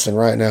first lesson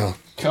right now.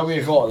 Tell me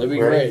a call. That'd be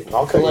great.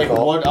 I'll tell you a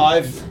call.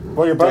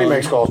 Well, your buddy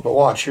makes calls, but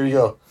watch. Here you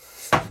go.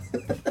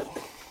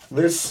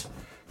 This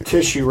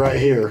tissue right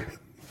here.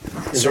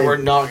 So we're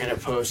not going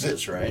to post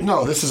this, right?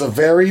 No, this is a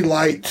very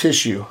light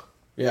tissue.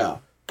 Yeah.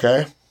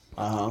 Okay.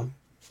 Uh-huh.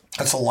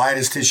 That's the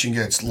lightest tissue you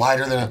can get. It's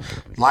lighter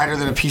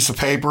than a piece of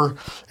paper.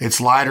 It's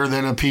lighter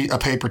than a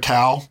paper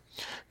towel.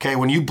 Okay,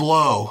 when you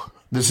blow,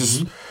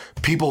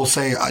 people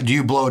say, do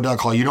you blow a duck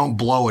call? You don't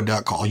blow a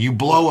duck call. You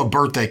blow a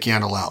birthday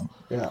candle out.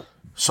 Yeah.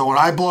 So when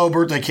I blow a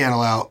birthday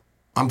candle out,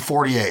 I'm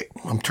 48.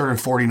 I'm turning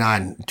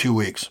 49 in 2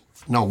 weeks.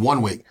 No,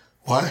 1 week.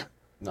 What?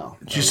 No.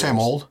 Did you say I'm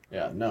old?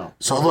 Yeah, no.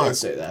 So I look, didn't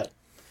say that.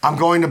 I'm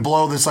going to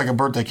blow this like a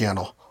birthday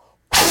candle.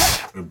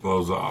 It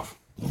blows off.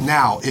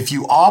 Now, if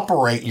you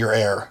operate your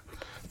air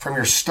from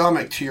your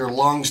stomach to your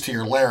lungs to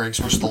your larynx,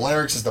 which the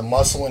larynx is the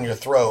muscle in your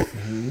throat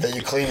that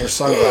you clean your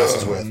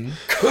sunglasses with.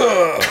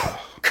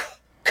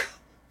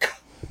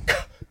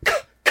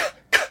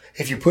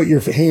 If you put your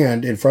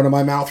hand in front of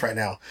my mouth right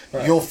now,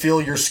 you'll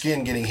feel your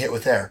skin getting hit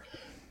with air.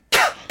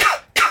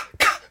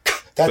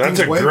 That's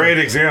a great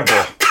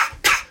example.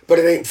 But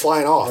it ain't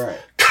flying off. Right.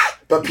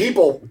 But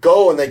people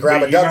go and they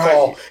grab a duck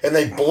call and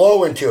they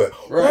blow into it.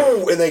 Right.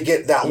 Woo, and they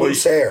get that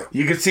loose air.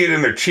 You can see it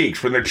in their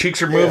cheeks. When their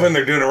cheeks are moving,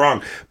 they're doing it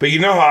wrong. But you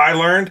know how I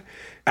learned?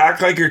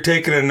 Act like you're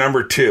taking a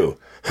number 2.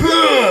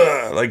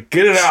 Like,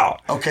 get it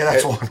out. Okay,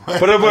 that's one way.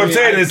 But what I'm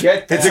saying is,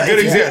 it's a good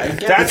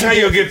example. That's how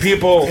you'll get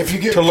people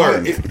to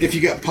learn. If you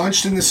get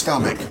punched in the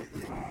stomach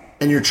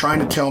and you're trying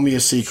to tell me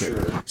a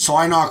secret, so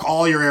I knock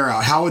all your air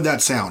out, how would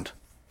that sound?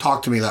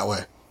 Talk to me that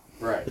way.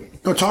 Right.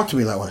 No, talk to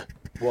me that way.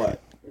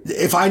 What?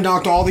 If I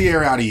knocked all the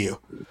air out of you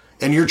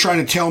and you're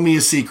trying to tell me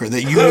a secret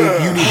that you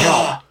need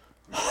help,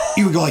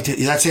 you would go like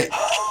this. That's it.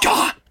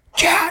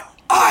 Chad,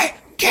 I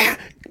can't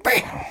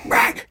be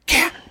back.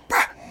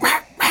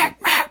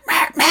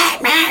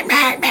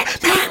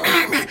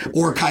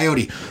 Or a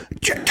coyote.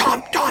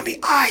 Tommy,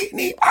 I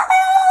need.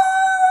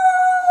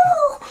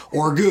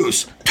 Or a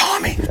goose.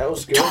 Tommy. That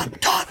was good.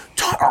 Tom.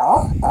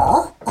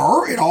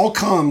 It all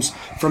comes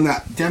from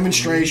that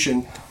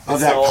demonstration of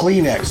that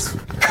Kleenex.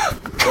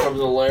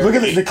 Look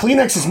at the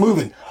Kleenex is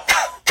moving.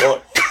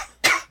 Well,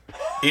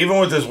 even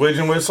with this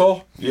widgeon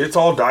whistle, it's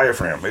all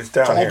diaphragm. It's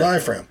down here. All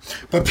diaphragm.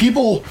 But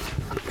people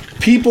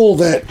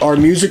that are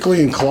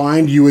musically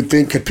inclined, you would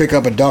think could pick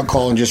up a duck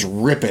call and just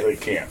rip it. They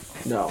can't.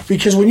 No.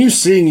 Because when you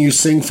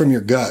sing from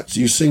your guts.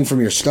 You sing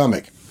from your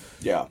stomach.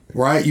 Yeah.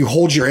 Right? You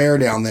hold your air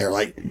down there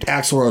like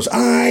Axl Rose.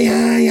 I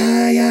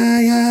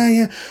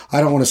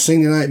don't want to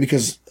sing tonight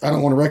because I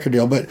don't want a record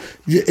deal, but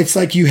it's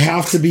like you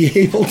have to be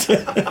able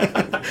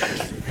to.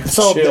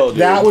 So Chill,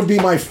 that would be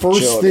my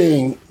first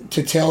thing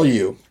to tell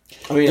you.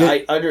 I mean,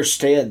 I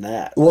understand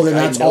that. Well, then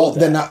that's all.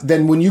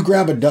 Then when you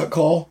grab a duck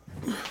call,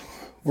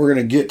 we're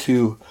gonna get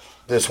to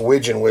this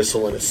widgeon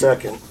whistle in a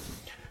second.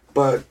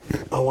 But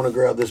I want to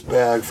grab this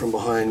bag from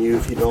behind you,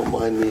 if you don't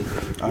mind me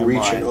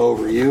reaching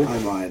over you. I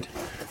mind.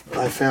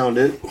 I found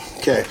it.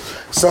 Okay,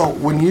 so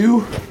when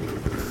you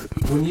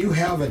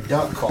have a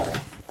duck call,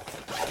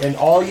 and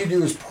all you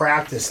do is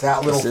practice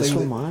that little thing. Is this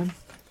one mine?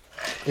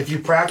 If you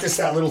practice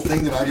that little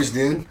thing that I just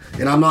did,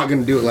 and I'm not going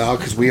to do it loud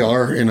because we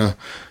are in a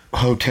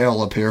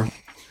hotel up here.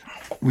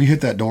 We hit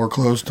that door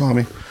closed,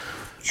 Tommy.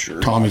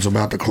 Sure. Tommy's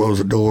about to close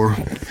the door.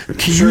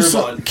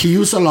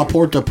 Chiusa la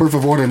porta, per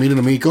favore, mi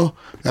amico.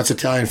 That's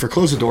Italian for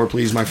close the door,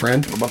 please, my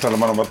friend.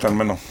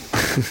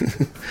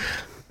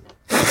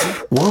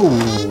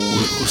 Whoa.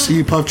 See,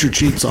 you puffed your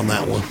cheeks on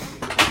that one.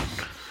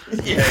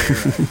 Yeah.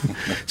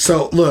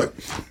 So, look,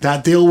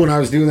 that deal when I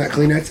was doing that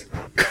Kleenex,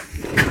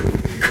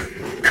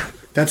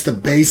 that's the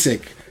basis,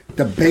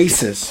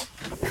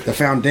 the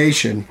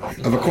foundation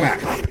of a quack.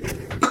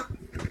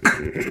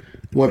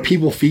 What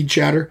people feed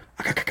chatter,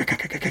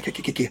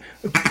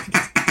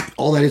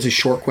 all that is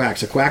short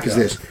quacks. A quack is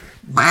this.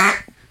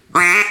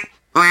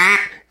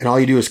 And all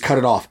you do is cut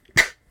it off.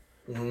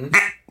 Mm-hmm.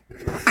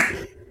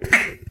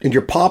 And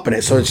you're popping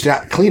it, so it's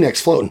that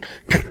Kleenex floating.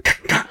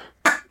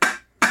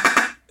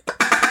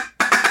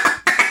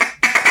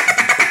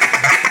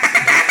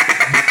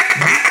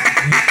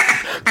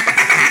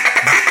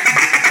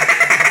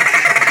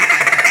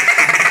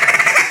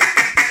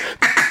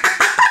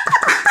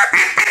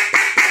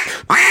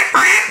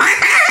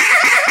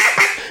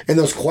 And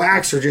those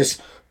quacks are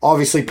just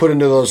obviously put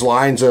into those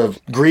lines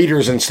of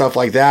greeters and stuff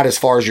like that as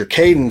far as your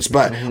cadence,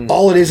 but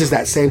all it is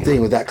that same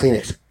thing with that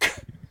Kleenex.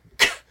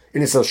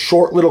 And it's those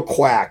short little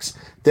quacks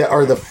that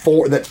are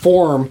that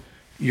form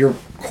your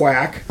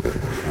quack,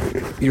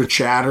 your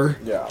chatter,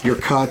 your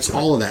cuts,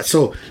 all of that.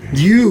 So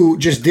you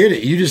just did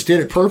it. You just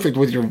did it perfect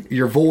with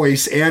your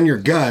voice and your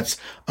guts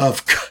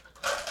of.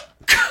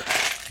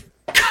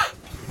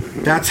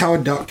 That's how a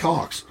duck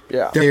talks.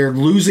 Yeah. They're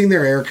losing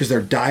their air because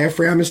their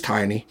diaphragm is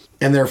tiny,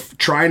 and they're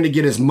trying to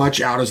get as much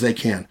out as they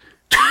can.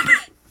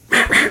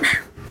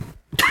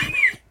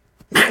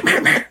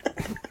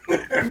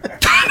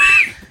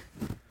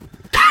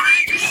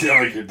 You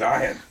sound like you're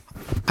dying.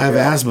 I have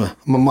asthma.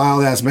 I'm a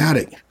mild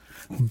asthmatic.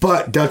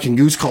 But duck and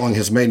goose calling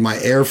has made my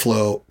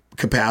airflow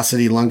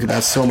capacity, lung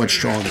capacity, so much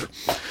stronger.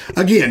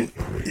 Again,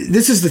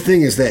 this is the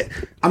thing, is that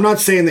I'm not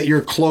saying that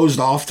you're closed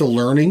off to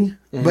learning,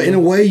 but in a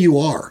way you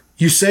are.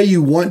 You say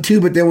you want to,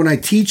 but then when I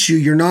teach you,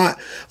 you're not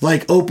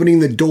like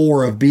opening the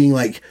door of being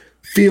like,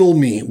 fill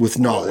me with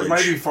knowledge. Well, it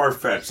might be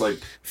far-fetched.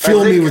 Like,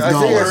 fill me with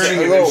knowledge. I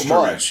think it's a little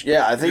much.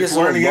 Yeah, I think it's a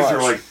little much.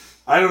 Like,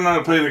 I don't know how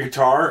to play the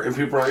guitar, and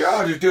people are like,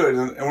 "Oh, just do it."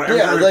 And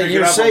whenever like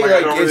you say,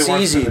 like it's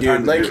easy,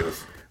 dude.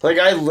 Like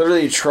I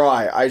literally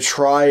try. I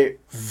try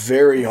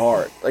very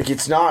hard. Like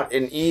it's not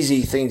an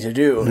easy thing to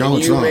do. No,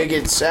 it's not. You make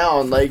it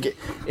sound like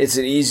it's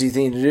an easy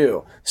thing to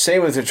do.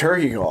 Same with the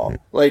turkey call.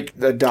 Like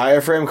the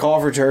diaphragm call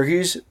for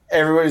turkeys.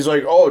 Everybody's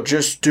like, "Oh,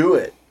 just do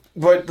it."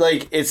 But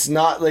like, it's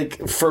not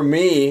like for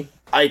me.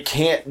 I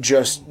can't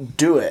just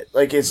do it.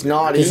 Like, it's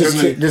not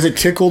easy. Does it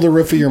tickle the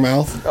roof of your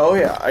mouth? Oh,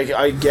 yeah.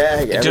 I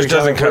gag. It just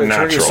doesn't come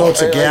natural. So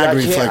it's a gag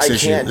reflex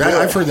issue.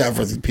 I've heard that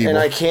for the people. And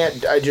I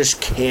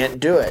just can't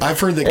do it. I've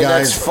heard that and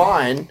guys... that's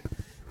fine.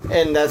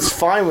 And that's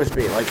fine with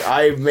me. Like,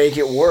 I make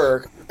it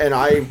work, and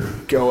I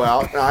go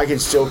out, and I can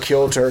still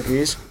kill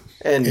turkeys.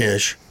 And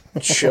Ish.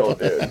 Chill,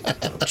 dude.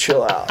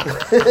 Chill out.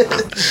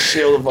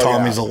 Chill the fuck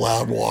Tommy's out. a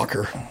loud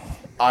walker.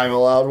 I'm a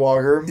loud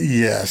walker?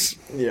 Yes.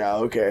 Yeah,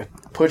 okay.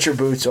 Put your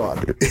boots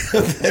on.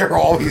 They're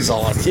always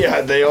on.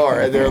 Yeah, they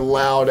are. And they're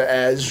loud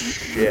as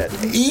shit.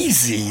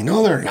 Easy.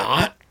 No, they're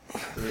not.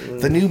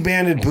 The new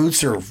banded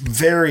boots are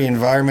very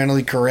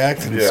environmentally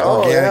correct and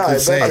organically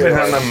safe. I've been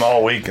having them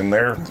all week, and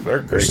they're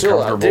great,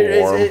 comfortable,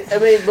 warm. I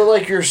mean, but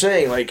like you're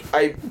saying, like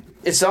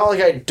it's not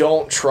like I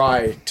don't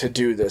try to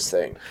do this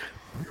thing.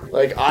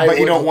 Like but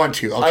you don't want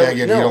to. Okay, I get it.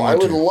 You don't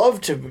want to. I would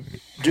love to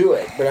do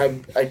it,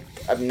 but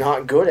I'm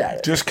not good at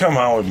it. Just come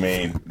out with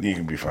me. You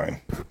can be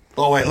fine.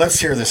 Oh wait, let's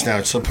hear this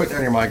now. So put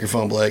down your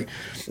microphone, Blake.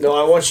 No,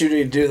 I want you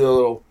to do the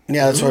little.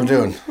 Yeah, that's what I'm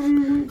doing.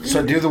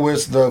 So do the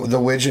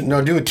widget.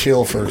 No, do a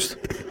teal first.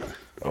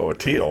 Oh, a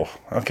teal.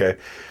 Okay.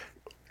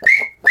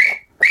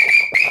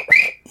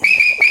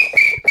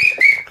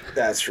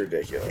 That's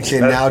ridiculous. Okay,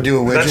 now do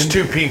a widget. That's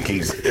two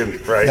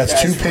pinkies, right?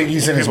 That's two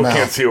pinkies in his mouth. People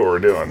can't see what we're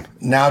doing.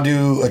 Now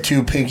do a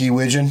two pinky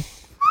widget.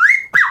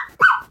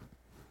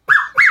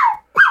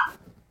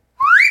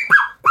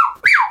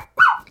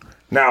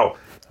 Now,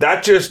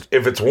 that just,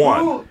 if it's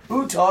one.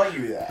 Who taught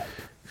you that?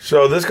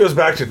 So this goes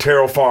back to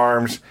Terrell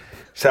Farms,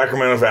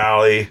 Sacramento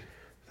Valley,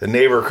 the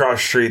neighbor across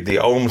the street, the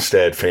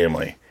Olmsted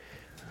family.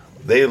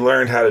 They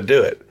learned how to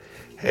do it.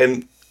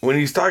 And when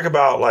you talk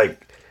about,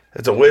 like,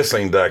 it's a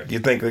whistling duck, you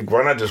think, like,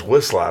 why not just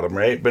whistle at them,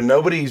 right? But I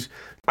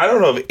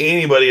don't know of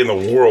anybody in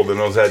the world that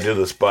knows how to do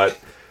this, but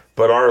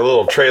our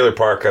little trailer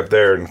park up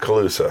there in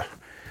Colusa,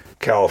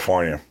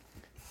 California.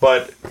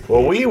 But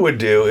what we would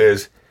do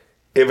is,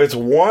 if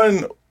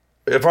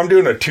I'm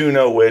doing a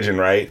 2-note widgeon,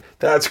 right,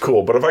 that's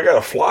cool. But if I got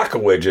a flock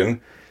of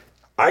widgeon,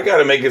 I got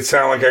to make it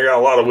sound like I got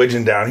a lot of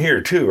widgeon down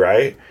here too,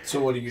 right?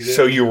 So what do you do?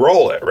 So you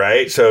roll it,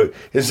 right? So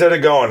instead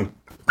of going,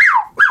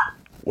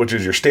 which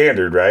is your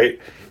standard, right,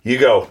 you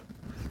go.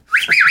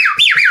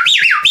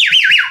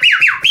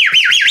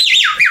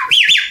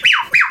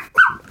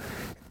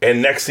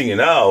 And next thing you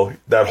know,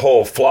 that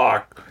whole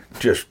flock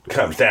just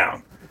comes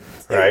down,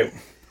 right?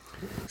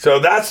 So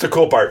that's the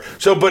cool part.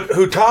 So, but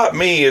who taught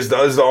me is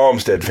the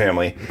Olmsted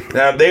family.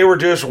 Now they were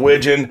just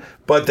widgeon,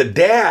 but the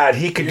dad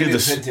he could do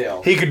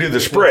the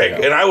sprig,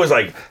 and I was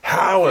like,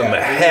 how in the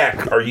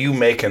heck are you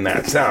making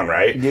that sound,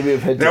 right? Give me a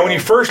pintail. Now when you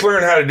first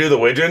learn how to do the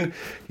widgeon,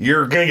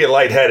 you're gonna get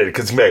lightheaded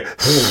because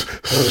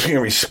it's you're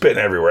gonna be spitting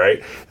everywhere,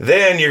 right?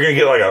 Then you're gonna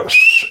get like a, and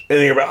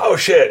then you're about, oh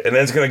shit, and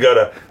then it's gonna go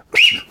to,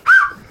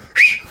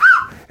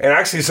 and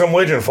actually some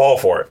widgeon fall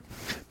for it.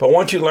 But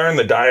once you learn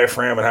the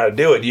diaphragm and how to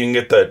do it, you can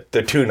get the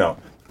 2-note.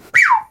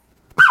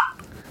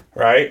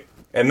 Right?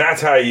 And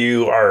that's how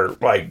you are,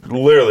 like,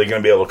 literally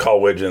going to be able to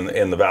call widgeon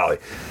in the valley.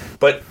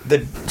 But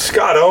the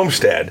Scott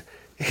Olmsted,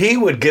 he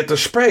would get the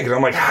sprig. And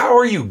I'm like, how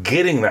are you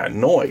getting that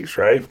noise,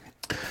 right?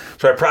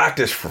 So I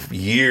practiced for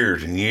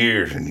years and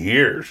years and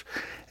years.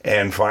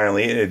 And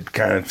finally, it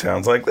kind of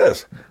sounds like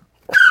this.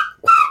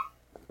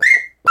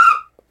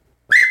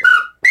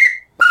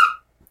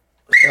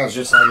 Sounds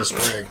just like a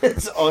sprig.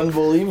 It's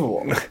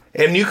unbelievable.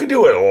 And you can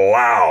do it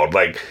loud.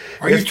 Like,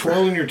 are you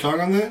twirling your tongue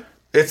on that?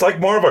 It's like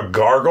more of a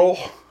gargle,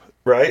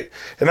 right?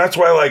 And that's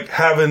why, like,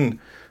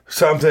 having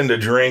something to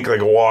drink,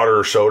 like a water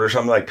or soda or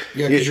something, like...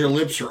 Yeah, because your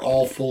lips are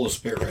all full of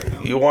spit right now.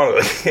 You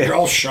want to... They're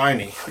all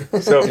shiny.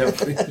 So,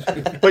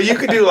 but you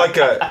could do like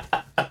a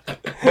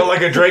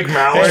Drake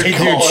Mallard. Hey,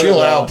 dude,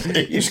 chill out.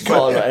 You should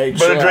call it a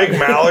But a Drake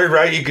Mallard,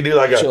 right? You could do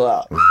like a... Chill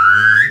out.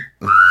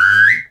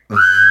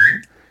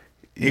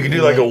 You could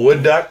do like a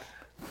wood duck.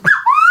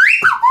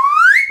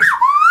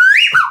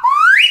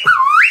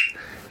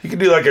 You could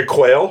do like a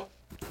quail.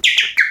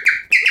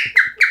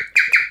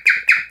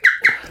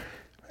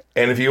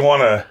 And if you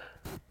want to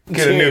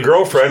get a new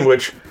girlfriend,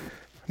 which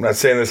I'm not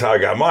saying this is how I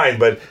got mine,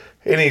 but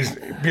any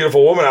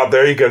beautiful woman out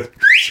there, you could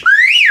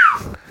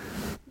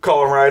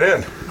call them right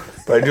in.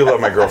 But I do love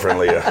my girlfriend,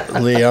 Leah.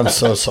 Leah, I'm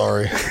so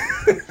sorry.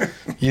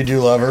 You do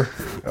love her?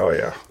 Oh,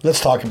 yeah.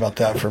 Let's talk about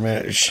that for a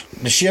minute.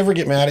 Does she ever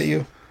get mad at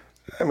you?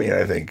 I mean,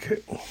 I think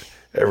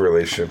every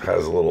relationship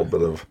has a little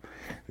bit of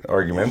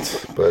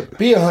arguments, but...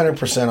 Be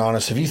 100%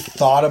 honest. Have you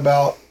thought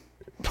about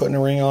putting a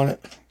ring on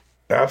it?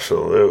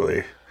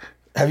 Absolutely.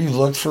 Have you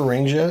looked for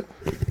rings yet?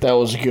 That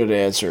was a good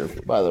answer,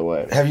 by the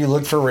way. Have you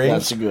looked for rings?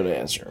 That's a good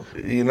answer.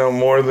 You know,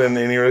 more than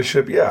any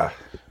relationship, yeah.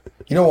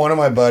 You know, one of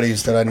my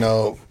buddies that I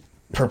know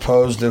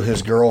proposed to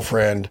his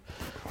girlfriend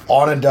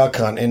on a duck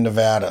hunt in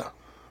Nevada.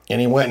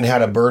 And he went and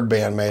had a bird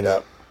band made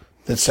up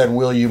that said,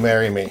 "Will you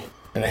marry me?"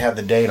 And it had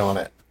the date on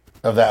it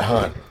of that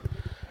hunt.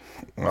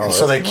 Oh, and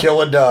so they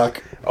kill a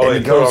duck, and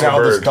he goes out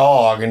with this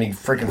dog, and he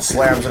freaking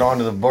slams it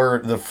onto the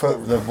bird,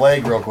 the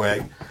leg real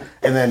quick,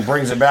 and then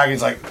brings it back. And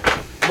he's like,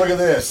 "Look at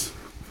this."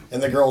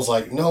 And the girl's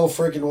like, "No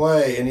freaking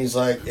way." And he's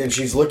like, and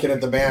she's looking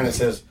at the band and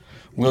says,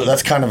 Well,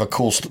 that's kind of a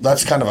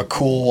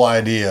cool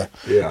idea.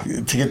 Yeah.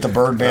 To get the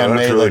bird band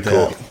made really like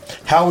that.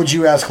 How would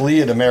you ask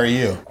Leah to marry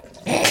you?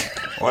 Well,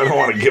 I don't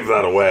want to give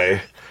that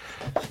away.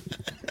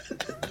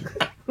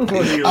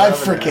 I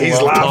freaking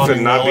He's love laughing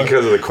Tommy not Miller.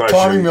 because of the question.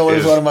 Tommy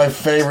Miller's one of my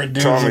favorite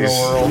dudes in the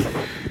world.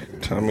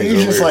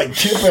 He's just like,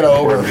 tip it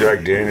over.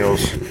 Jack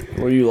Daniels.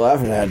 What are you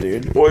laughing at,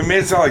 dude? Well, he made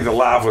it sound like the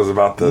laugh was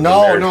about the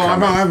No, marriage I'm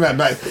comment.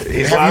 not.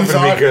 He's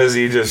laughing because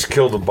he just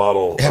killed a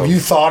bottle. Have you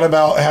thought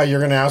about how you're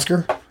going to ask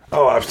her?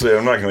 Oh, absolutely.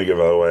 I'm not going to give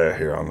that away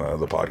here on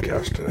the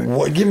podcast today.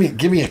 What, give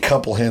me a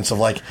couple hints of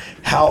like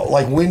how,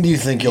 like, when do you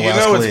think you'll ask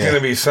You know it's Leah? going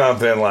to be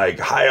something like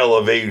high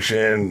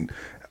elevation,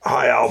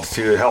 high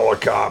altitude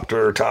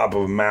helicopter, top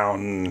of a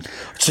mountain.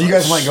 So you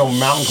guys might go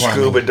mountain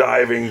climbing. Scuba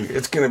diving.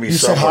 It's going to be You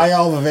something. said high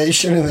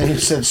elevation and then you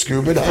said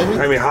scuba diving?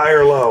 I mean, high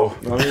or low.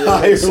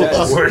 High or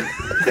low.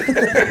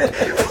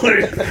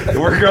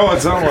 We're going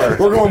somewhere.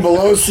 We're going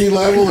below sea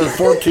level and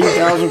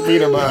 14,000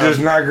 feet above.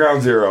 Just not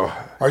ground zero.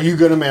 Are you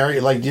going to marry?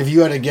 Like, if you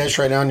had a guess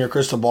right now in your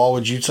crystal ball,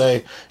 would you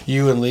say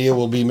you and Leah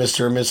will be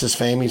Mr. and Mrs.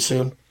 Famey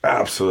soon?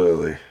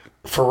 Absolutely.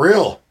 For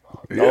real?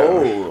 Yeah.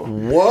 Oh,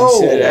 whoa!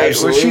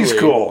 Well, she's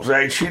cool.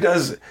 Right? She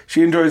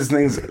enjoys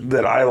things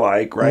that I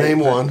like. Right? Name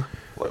one.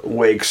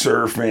 Wake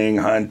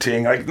surfing,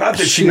 hunting. Like, not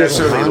that she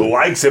doesn't necessarily hunt.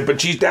 likes it,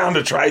 but she's down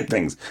to try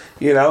things.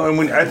 You know, and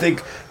when I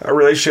think a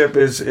relationship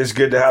is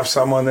good to have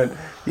someone that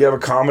you have a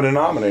common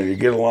denominator. You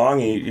get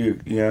along.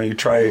 You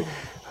try.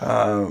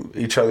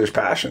 Each other's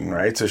passion,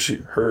 right? So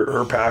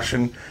her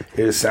passion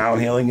is sound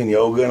healing and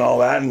yoga and all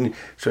that, and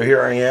so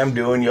here I am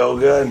doing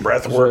yoga and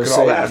breath work and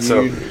all that.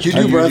 So you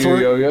do breath work?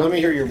 Yoga? Let me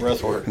hear your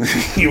breath work.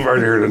 You've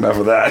already heard enough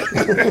of that,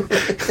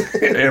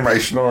 and my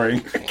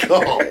snoring.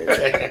 Oh,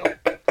 damn.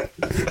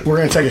 We're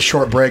going to take a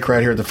short break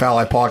right here at the Foul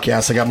Eye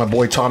Podcast. I got my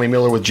boy Tommy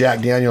Miller with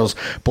Jack Daniels.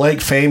 Blake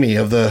Famey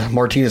of the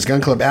Martinez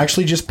Gun Club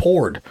actually just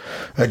poured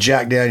a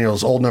Jack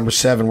Daniels Old No.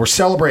 7. We're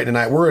celebrating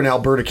tonight. We're in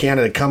Alberta,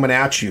 Canada, coming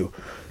at you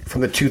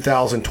from the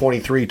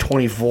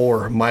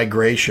 2023-24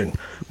 migration.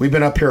 We've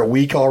been up here a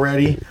week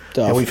already,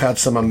 and we've had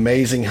some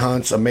amazing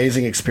hunts,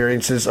 amazing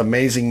experiences,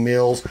 amazing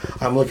meals.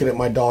 I'm looking at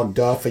my dog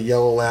Duff, a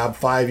yellow lab,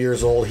 5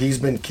 years old. He's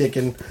been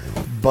kicking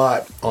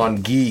butt on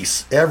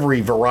geese,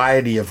 every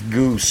variety of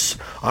goose.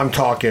 I'm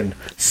talking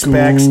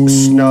specks,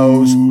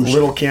 snows,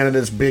 little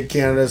Canadas, big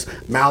Canadas,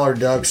 mallard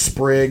ducks,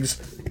 sprigs.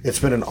 It's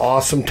been an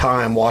awesome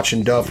time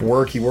watching Duff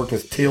work. He worked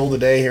with Till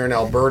today here in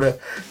Alberta.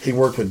 He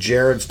worked with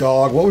Jared's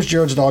dog. What was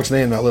Jared's dog's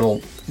name, that little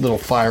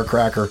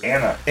firecracker?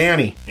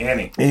 Annie.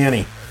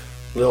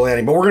 Little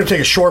Annie. But we're going to take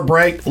a short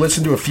break,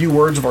 listen to a few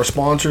words of our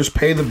sponsors,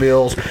 pay the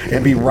bills,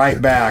 and be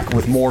right back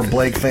with more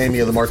Blake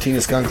Famey of the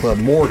Martinez Gun Club,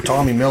 more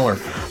Tommy Miller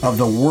of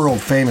the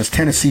world-famous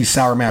Tennessee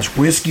Sour Mash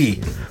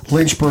Whiskey,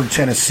 Lynchburg,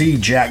 Tennessee,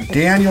 Jack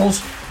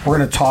Daniels. We're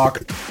going to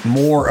talk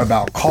more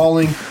about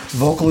calling,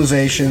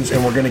 vocalizations,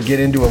 and we're going to get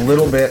into a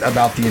little bit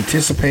about the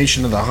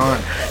anticipation of the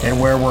hunt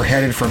and where we're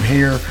headed from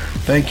here.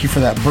 Thank you for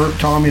that burp,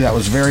 Tommy. That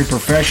was very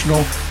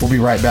professional. We'll be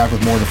right back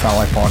with more of the Foul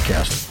Eye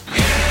Podcast.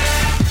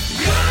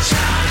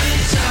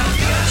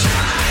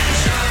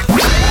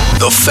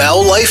 The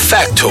Foul Life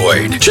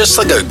Factoid. Just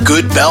like a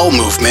good bowel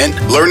movement,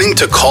 learning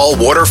to call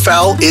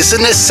waterfowl is a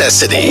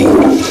necessity.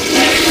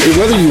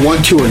 Whether you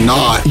want to or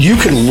not, you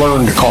can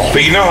learn to call.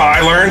 But you know how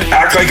I learned?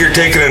 Act like you're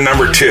taking a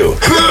number 2.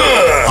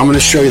 I'm going to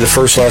show you the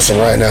first lesson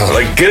right now.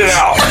 Like, get it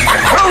out.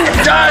 Who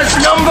does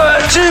number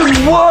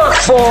 2 work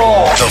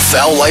for? The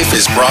Foul Life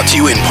is brought to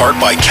you in part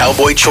by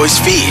Cowboy Choice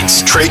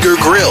Feeds, Traeger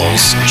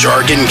Grills,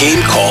 Jargon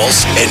Game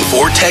Calls, and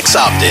Vortex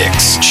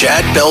Optics.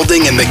 Chad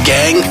Belding and the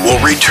gang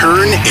will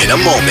return in a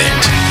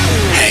moment.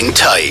 Hang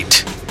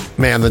tight.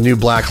 Man, the new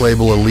Black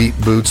Label Elite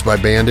boots by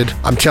Banded.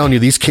 I'm telling you,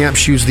 these camp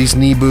shoes, these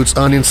knee boots,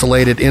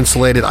 uninsulated,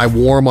 insulated. I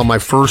wore them on my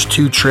first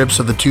 2 trips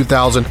of the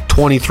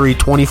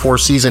 2023-24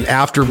 season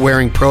after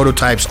wearing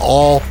prototypes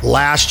all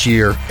last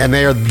year. And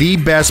they are the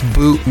best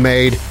boot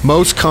made,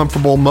 most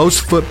comfortable,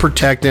 most foot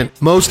protectant,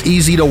 most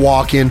easy to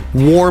walk in,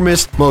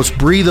 warmest, most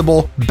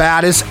breathable,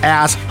 baddest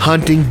ass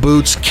hunting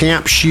boots,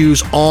 camp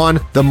shoes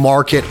on the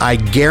market. I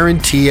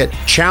guarantee it.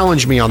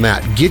 Challenge me on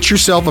that. Get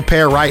yourself a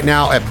pair right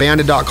now at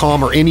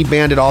banded.com or any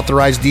Banded authorized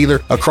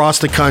dealer across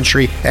the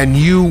country, and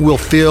you will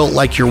feel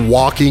like you're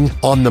walking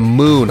on the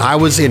moon. I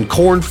was in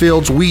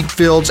cornfields, wheat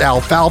fields,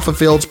 alfalfa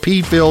fields,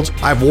 pea fields.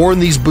 I've worn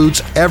these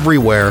boots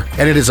everywhere,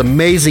 and it is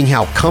amazing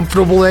how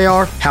comfortable they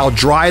are, how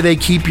dry they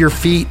keep your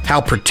feet, how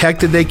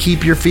protected they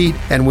keep your feet,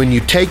 and when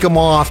you take them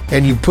off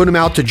and you put them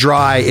out to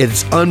dry,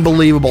 it's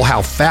unbelievable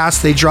how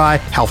fast they dry,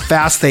 how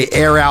fast they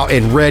air out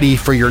and ready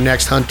for your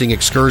next hunting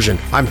excursion.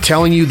 I'm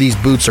telling you, these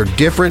boots are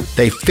different.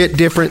 They fit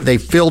different. They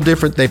feel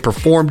different. They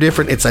perform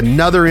different. It's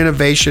another another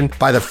innovation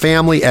by the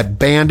family at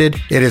Banded.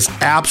 It is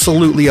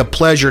absolutely a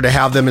pleasure to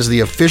have them as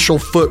the official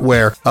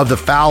footwear of the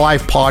Fowl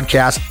Life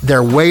podcast.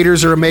 Their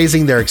waders are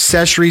amazing. Their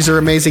accessories are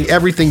amazing.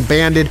 Everything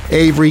Banded,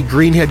 Avery,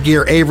 Greenhead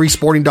Gear, Avery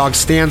Sporting Dog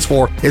stands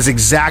for is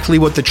exactly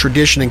what the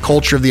tradition and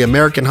culture of the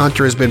American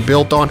hunter has been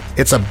built on.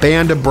 It's a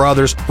band of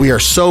brothers. We are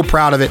so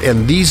proud of it,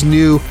 and these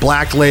new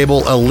Black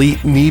Label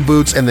Elite knee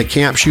boots and the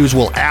camp shoes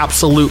will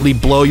absolutely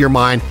blow your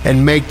mind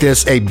and make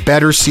this a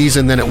better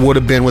season than it would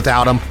have been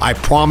without them. I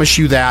promise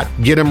you that.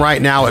 Get them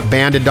right now at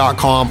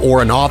banded.com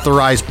or an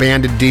authorized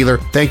Banded dealer.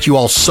 Thank you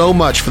all so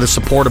much for the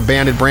support of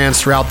Banded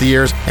brands throughout the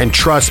years, and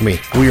trust me,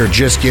 we are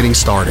just getting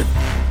started.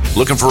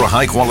 Looking for a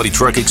high-quality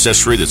truck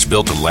accessory that's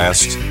built to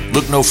last?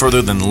 Look no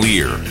further than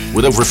LEER.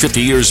 With over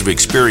 50 years of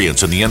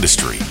experience in the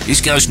industry,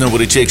 these guys know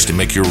what it takes to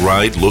make your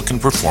ride look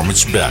and perform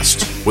its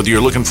best. Whether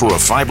you're looking for a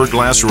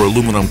fiberglass or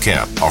aluminum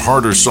cap, a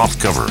hard or soft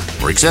cover,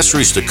 or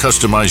accessories to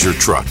customize your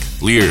truck,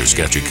 LEER's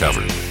got you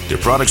covered. Their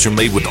products are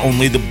made with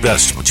only the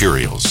best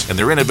materials, and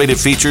their innovative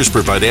features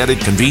provide added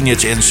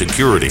convenience and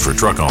security for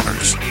truck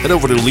owners. Head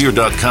over to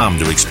Leer.com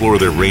to explore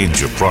their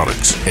range of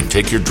products and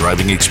take your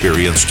driving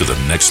experience to the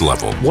next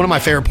level. One of my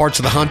favorite parts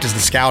of the hunt is the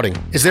scouting.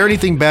 Is there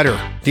anything better?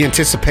 The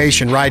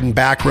anticipation, riding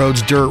back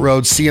roads, dirt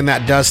roads, seeing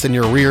that dust in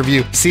your rear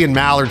view, seeing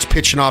mallards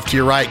pitching off to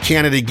your right,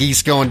 Canada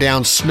geese going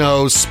down,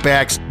 snow,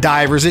 specks,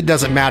 divers. It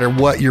doesn't matter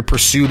what your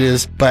pursuit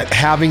is, but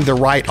having the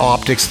right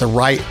optics, the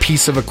right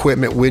piece of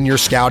equipment when you're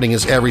scouting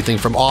is everything.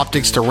 From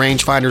optics to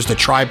rangefinders to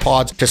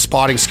tripods to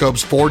spotting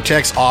scopes,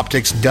 Vortex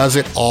Optics does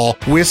it all.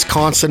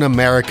 Wisconsin,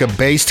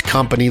 America-based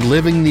company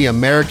living the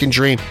American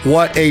dream.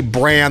 What a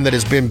brand that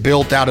has been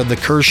built out of the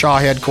Kershaw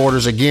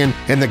headquarters again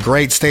in the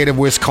great state of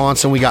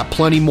Wisconsin. We got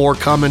plenty more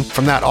coming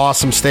from that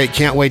awesome state.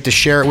 Can't wait to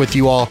share it with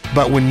you all.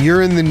 But when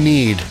you're in the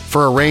need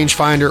for a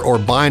rangefinder or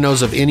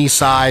binos of any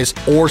size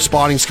or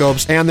spotting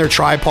scopes and their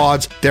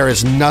tripods, there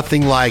is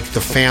nothing like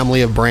the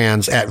family of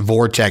brands at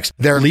Vortex.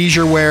 Their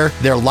leisure wear,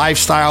 their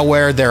lifestyle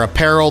wear, their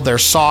apparel, their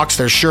socks,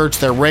 their shirts,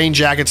 their rain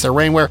jackets, their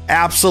rainwear,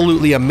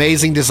 absolutely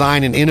amazing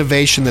design and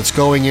innovation that's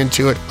going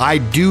into it. I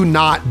do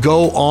not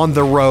go on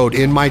the road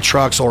in my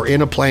trucks or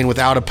in a plane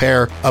without a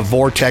pair of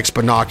Vortex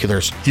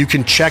binoculars. You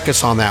can check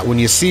us on that. When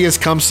you see us,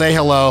 come say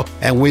hello,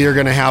 and we are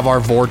going to have our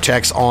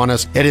Vortex on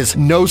us. It is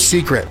no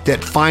secret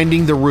that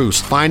finding the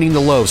roost, finding the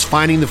lows,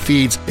 finding the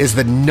feeds is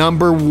the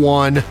number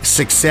one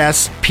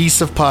success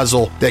piece of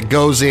puzzle that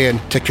goes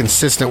into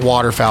consistent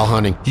waterfowl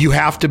hunting. You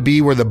have to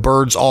be where the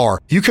birds are.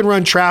 You can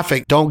run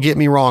traffic, don't get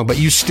me wrong, but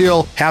you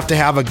still have to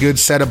have a good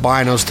set of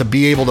binos to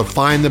be able to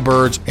find the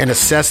birds and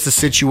assess the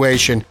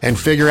situation and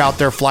figure out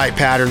their flight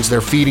patterns,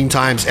 their feeding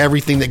times,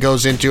 everything that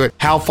goes into it,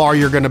 how far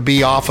you're going to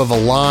be off of a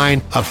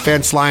line, a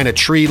fence line, a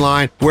tree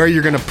line, where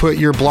you're going to put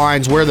your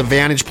blinds, where the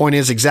vantage point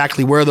is,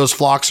 exactly where those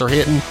flocks are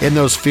hitting in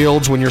those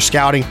fields when you're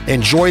scouting.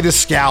 Enjoy the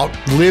scout,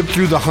 live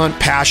through the hunt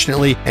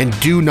passionately, and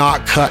do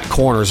not cut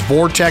corners.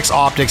 Vortex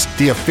Optics,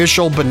 the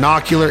official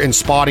binocular and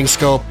spotting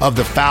scope of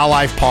the Fowl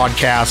Life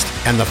podcast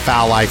and the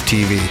Fowl Life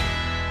TV.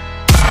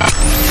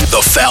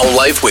 The Fowl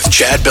Life with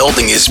Chad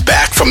Belding is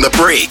back from the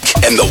break,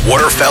 and the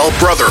Waterfowl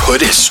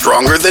Brotherhood is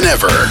stronger than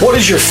ever. What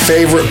is your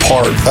favorite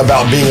part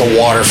about being a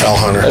waterfowl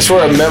hunter? That's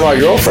where I met my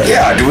girlfriend.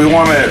 Yeah, do we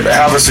want to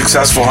have a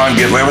successful hunt,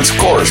 get limits? Of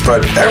course,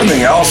 but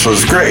everything else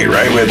was great,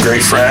 right? We had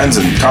great friends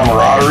and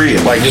camaraderie.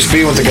 And Like just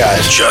being with the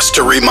guys. Just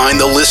to remind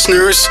the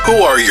listeners,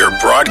 who are your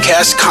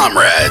broadcast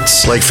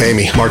comrades? Blake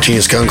Famey,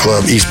 Martinez Gun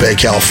Club, East Bay,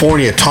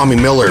 California, Tommy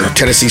Miller,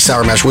 Tennessee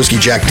Sour Mash Whiskey,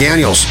 Jack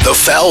Daniels. The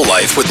Fowl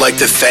Life would like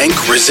to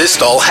thank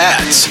Resist All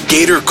Hats,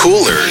 Gator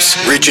Coolers,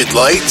 Rigid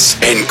Lights,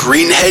 and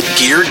Greenhead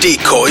Gear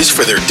Decoys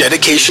for their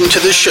dedication to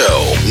the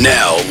show.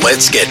 Now,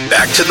 let's get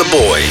back to the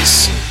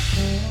boys.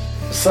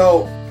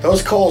 So,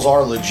 those calls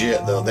are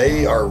legit, though.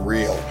 They are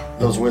real,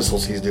 those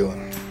whistles he's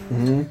doing.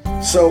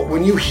 Mm-hmm. So,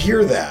 when you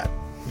hear that,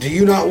 do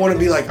you not want to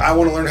be like, I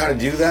want to learn how to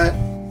do that?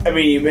 I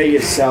mean, you make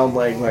it sound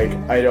like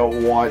I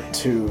don't want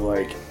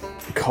to,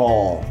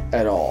 call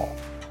at all.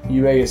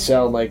 You make it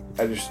sound like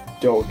I just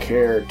don't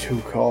care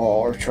to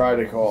call or try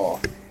to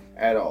call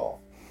at all.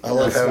 I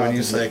love how when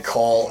you say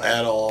call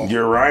at all.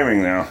 You're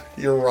rhyming now.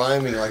 You're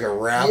rhyming like a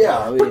rapper. Yeah,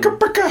 I mean,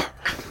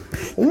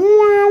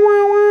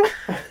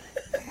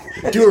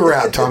 do a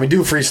rap, Tommy.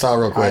 Do a freestyle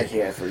real quick. I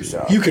can't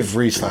freestyle. You could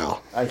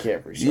freestyle. I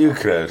can't freestyle. You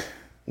could.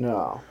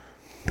 No.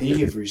 He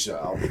can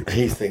freestyle.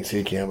 He thinks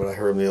he can, but I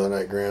heard him the other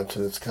night, Grant,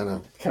 and it's kind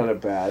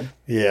of bad.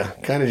 Yeah,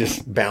 kind of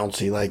just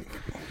bouncy, like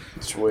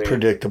Sweet.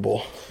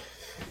 Predictable.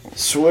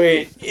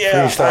 Sweet.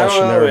 Yeah, Freestyle I don't should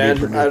know, never man. be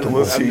predictable.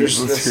 Let's hear your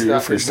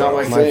freestyle. It's not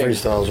my My thing.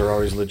 freestyles are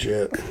always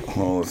legit.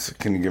 Well,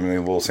 can you give me a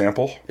little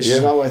sample? It's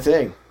just not my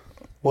thing.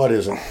 What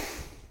isn't?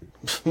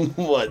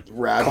 What?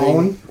 Rapping?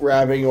 Calling?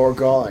 Rapping or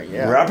calling,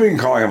 yeah. Rapping and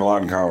calling have a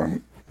lot in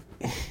common.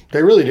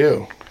 They really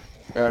do.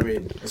 I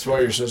mean, that's why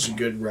you're such a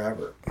good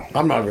rapper.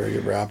 I'm not a very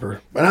good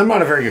rapper. And I'm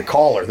not a very good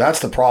caller. That's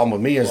the problem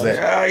with me is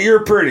that...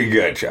 you're pretty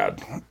good,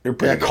 Chad. You're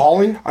pretty good.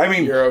 Calling? I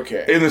mean, you're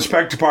okay. In the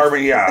spec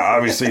department,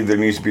 obviously there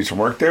needs to be some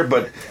work there,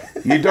 but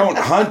you don't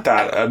hunt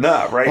that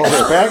enough, right?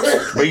 Spec?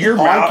 But your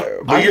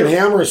mallard... I can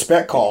hammer a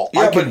spec call.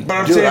 Yeah, but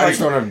I'm saying, I just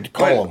don't know how to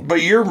call them.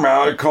 But your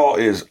mallard call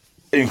is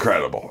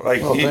incredible.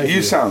 Like,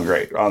 you sound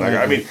great on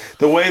that. I mean,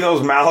 the way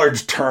those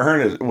mallards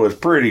turn was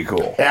pretty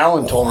cool.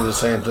 Alan told me the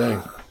same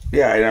thing.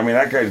 Yeah, I mean,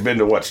 that guy's been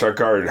to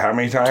Stuttgart how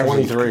many times?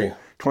 23.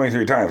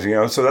 23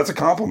 times, so that's a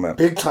compliment.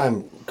 Big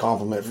time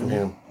compliment from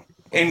him.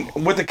 And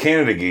with the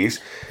Canada geese,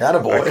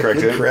 attaboy,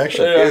 good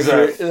correction.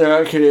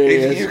 They're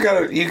Canadian.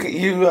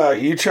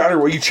 You try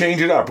to change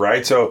it up,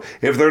 right? So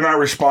if they're not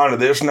responding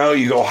to this, no,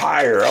 you go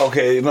higher.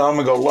 Okay, no, I'm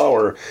gonna go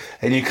lower,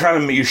 and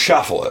you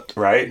shuffle it,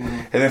 right? Mm-hmm.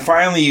 And then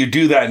finally you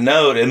do that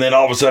note, and then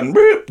all of a sudden,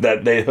 boop,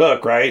 that they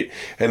hook, right?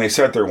 And they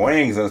set their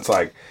wings, and it's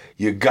like,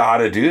 you got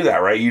to do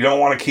that, right? You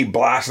don't want to keep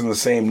blasting the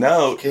same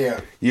note.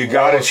 Yeah. You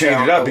got to change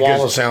it up because the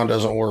wall of sound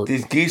doesn't work.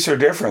 These geese are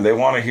different. They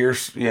want to hear,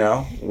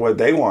 what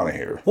they want to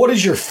hear. What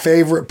is your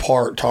favorite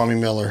part, Tommy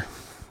Miller,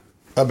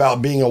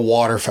 about being a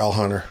waterfowl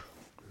hunter?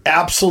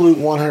 Absolute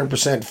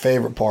 100%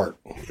 favorite part.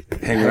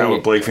 Hanging out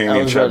with Blake Family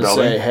and Chet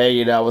Belding.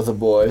 Hanging out with the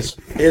boys.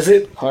 Is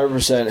it?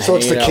 100%. So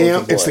it's the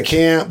camp. It's the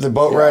camp. The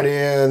boat ride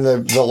in.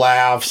 The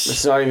laughs.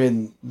 It's not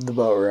even the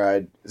boat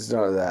ride. It's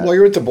none of that. Well,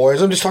 you're with the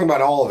boys. I'm just talking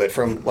about all of it.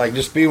 From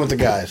just being with the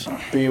guys.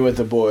 Being with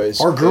the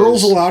boys. Are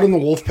girls allowed in the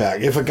wolf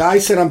pack? If a guy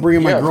said, "I'm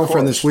bringing my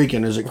girlfriend this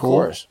weekend," is it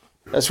cool? Of course.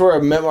 That's where I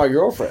met my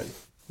girlfriend.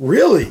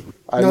 Really?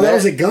 That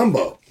was at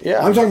Gumbo.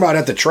 Yeah. I'm talking about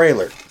at the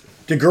trailer.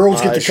 The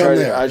girls get to come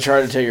there. I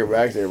tried to take her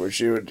back there, but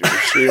she didn't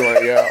want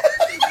to go.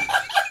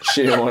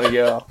 She didn't want to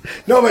go.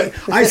 No, but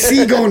I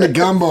see going to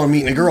Gumbo and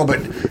meeting a girl, but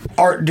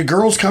do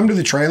girls come to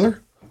the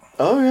trailer?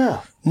 Oh,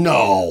 yeah.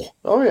 No.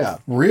 Oh, yeah.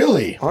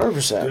 Really?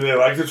 100%. Do they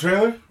like the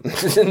trailer?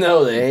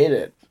 No, they hate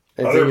it.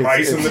 Are there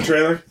mice in the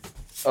trailer?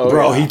 Oh,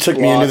 bro, yeah. He took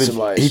me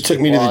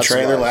to the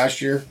trailer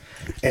last year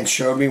and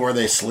showed me where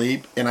they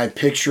sleep, and I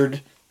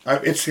pictured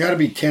it's got to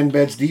be 10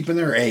 beds deep in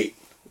there, or 8.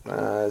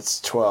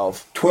 It's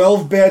 12.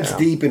 12 beds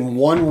deep in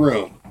one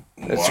room.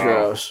 That's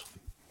gross.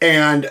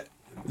 And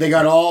they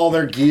got all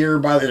their gear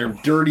by their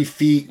dirty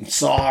feet and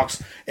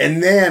socks.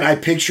 And then I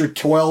pictured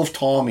 12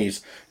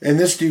 Tommies. And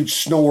this dude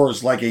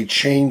snores like a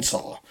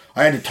chainsaw.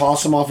 I had to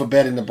toss him off a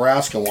bed in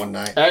Nebraska one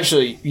night.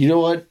 Actually, you know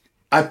what?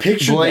 I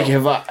pictured Blake,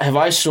 have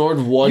I snored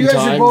one time this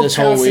whole week? You guys are both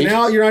passing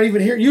out. You're not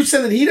even here. You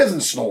said that he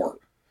doesn't snore.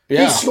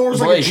 Yeah. He snores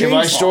Blake, like a chainsaw. have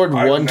I snored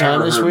one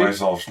time this week? I've never heard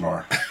myself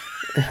snore.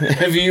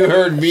 Have you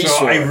heard me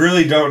snore? I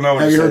really don't know.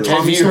 Have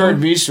you heard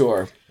me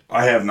snore?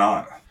 I have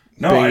not.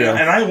 No,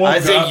 I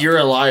think you're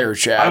a liar,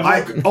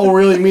 Chad. Oh,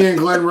 really? Me and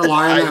Glenn were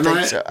lying that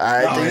night? So.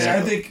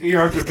 I think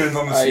it depends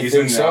on the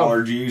season, the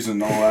allergies,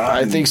 and all that.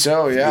 I think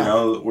so.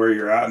 Yeah. Where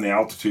you're at and the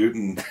altitude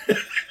and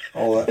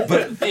all that.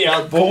 But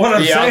but what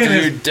I'm saying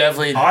is,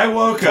 definitely I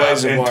woke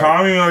up and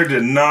Tommy Miller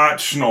did not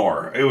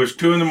snore. It was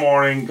 2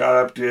 a.m. Got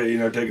up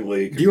to take a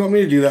leak. Do you want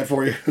me to do that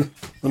for you?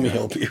 Let me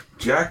help you.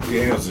 Jack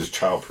Daniels is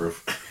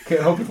childproof.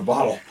 Can't help with the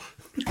bottle.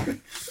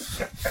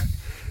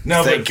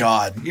 No, thank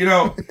God.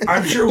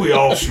 I'm sure we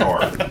all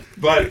snore,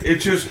 but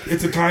it's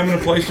a time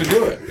and a place to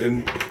do it,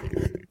 and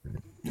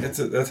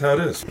that's how it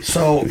is.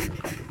 So,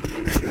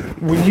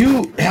 when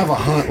you have a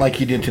hunt like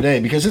you did today,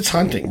 because it's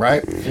hunting,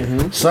 right?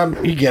 Mm-hmm.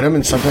 Some you get them,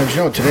 and sometimes you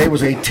don't. Today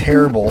was a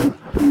terrible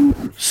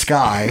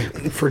sky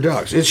for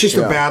ducks. It's just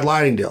a bad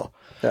lighting deal.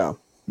 Yeah.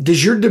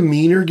 Does your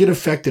demeanor get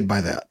affected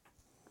by that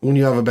when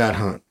you have a bad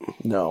hunt?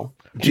 No.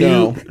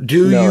 Do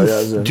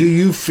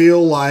you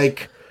feel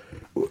like?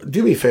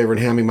 Do me a favor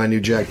and hand me my new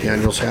Jack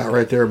Daniels hat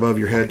right there above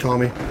your head,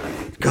 Tommy.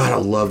 God, I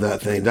love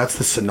that thing. That's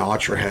the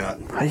Sinatra hat.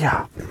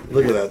 Yeah.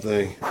 Look at that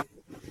thing.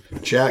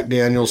 Jack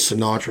Daniels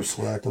Sinatra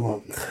Select.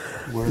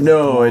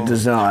 No, it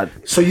does not.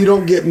 So you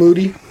don't get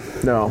moody?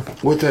 No.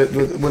 When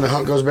the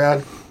hunt goes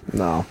bad?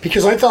 No.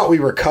 Because I thought we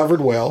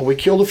recovered well. We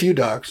killed a few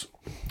ducks,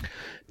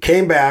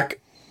 came back,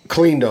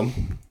 cleaned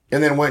them,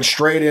 and then went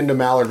straight into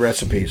mallard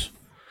recipes.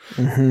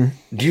 Mm-hmm.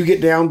 Do you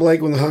get down,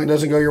 Blake, when the hunt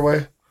doesn't go your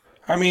way?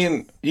 I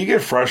mean, you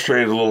get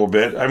frustrated a little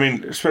bit. I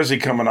mean, especially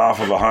coming off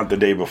of a hunt the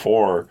day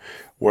before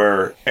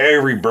where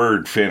every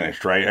bird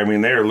finished, right? I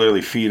mean, they're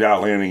literally feet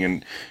out landing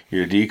in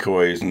your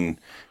decoys. And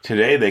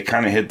today they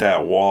kind of hit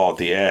that wall at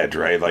the edge,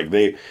 right? Like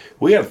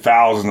we had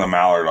thousands of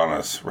mallard on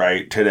us,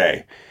 right,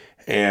 today.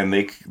 And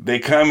they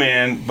come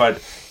in,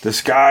 but the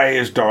sky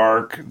is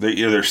dark.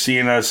 They're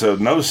seeing us, so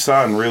no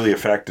sun really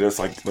affected us.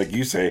 Like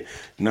you say,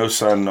 no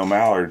sun, no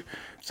mallard.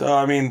 So,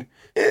 I mean,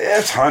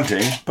 it's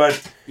hunting,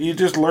 but you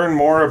just learn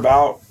more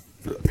about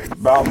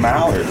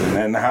mallards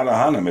and how to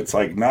hunt them. It's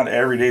like not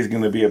every day is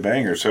going to be a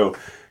banger. So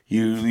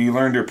you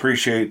learn to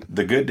appreciate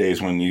the good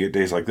days when you get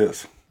days like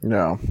this.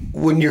 No.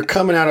 When you're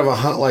coming out of a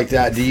hunt like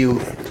that, do you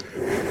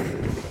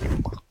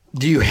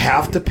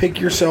have to pick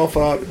yourself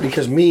up?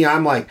 Because me,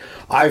 I'm like,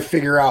 I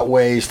figure out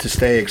ways to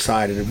stay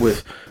excited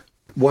with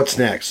what's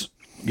next.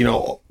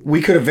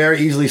 we could have very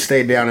easily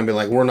stayed down and been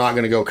like, we're not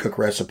going to go cook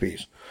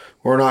recipes.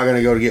 We're not going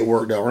to go to get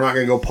work done. We're not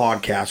going to go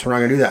podcast. We're not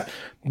going to do that.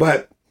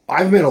 But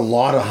I've met a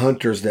lot of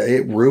hunters that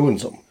it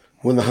ruins them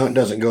when the hunt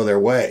doesn't go their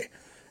way.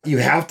 You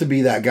have to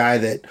be that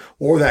guy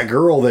or that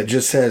girl that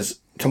just says,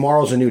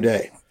 tomorrow's a new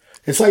day.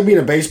 It's like being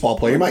a baseball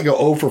player. You might go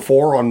 0 for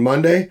 4 on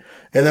Monday,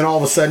 and then all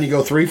of a sudden you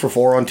go 3 for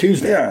 4 on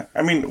Tuesday. Yeah.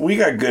 I mean, we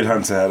got good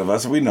hunts ahead of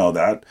us. We know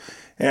that.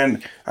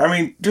 And, I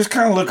mean, just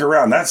kind of look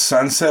around. That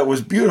sunset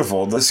was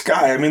beautiful. The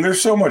sky, I mean,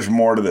 there's so much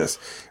more to this,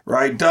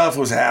 right? Duff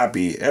was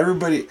happy.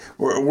 Everybody,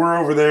 we're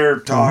over there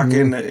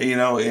talking, in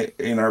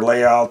our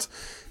layouts,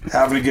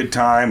 having a good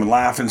time and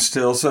laughing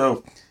still.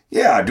 So,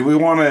 yeah, do we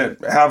want to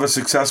have a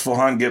successful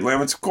hunt, get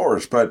limits? Of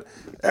course. But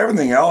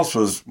everything else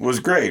was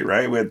great,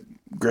 right? We had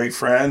great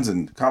friends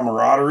and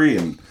camaraderie,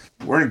 and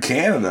we're in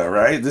Canada,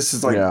 right? This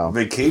is like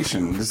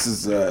vacation. This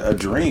is a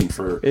dream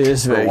for a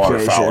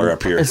waterfowler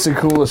up here. It's the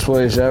coolest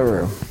place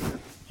ever.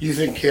 You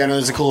think Canada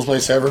is the coolest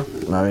place ever?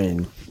 I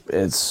mean,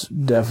 it's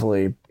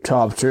definitely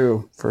top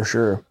 2 for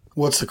sure.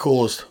 What's the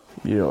coolest?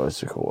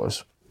 It's the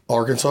coolest.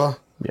 Arkansas?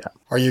 Yeah.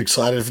 Are you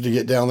excited to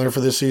get down there for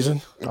this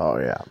season? Oh,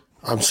 yeah.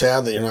 I'm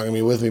sad that you're not going to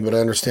be with me, but I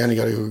understand you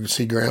got to go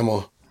see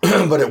Grandma.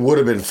 But it would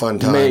have been fun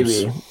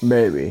times.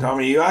 Maybe.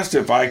 Tommy, you asked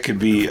if I could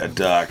be a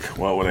duck.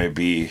 What would I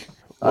be?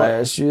 I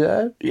asked you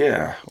that?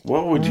 Yeah.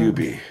 What would you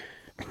be?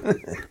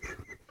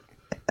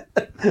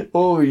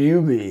 What would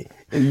you be?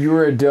 If you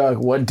were a duck,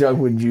 what duck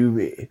would you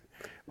be?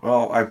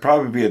 Well, I'd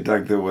probably be a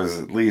duck that was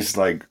at least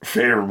like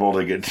favorable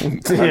to get.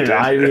 Dude,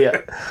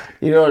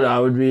 you know what I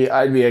would be?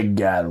 I'd be a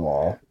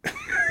gadwall.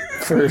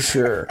 For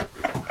sure.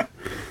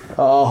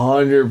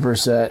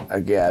 100%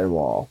 a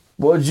gadwall.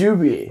 What'd you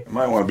be? I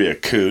might want to be a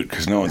coot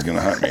because no one's going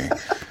to hunt me.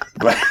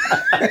 But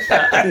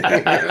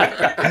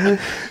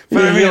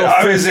I mean,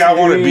 obviously, I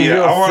want to be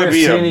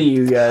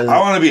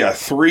a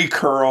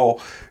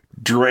 3-curl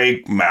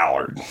Drake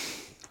mallard.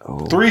 Oh,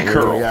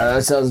 3-curl. Yeah,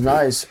 that sounds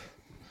nice.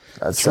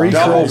 That's 3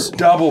 curls,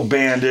 double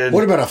banded.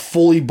 What about a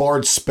fully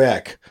barred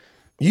speck?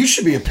 You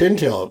should be a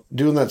pintail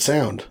doing that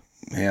sound.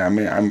 Yeah, I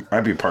mean, I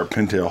might be part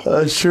pintail.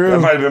 That's true. That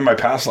might have been my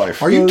past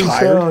life. Are you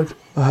tired?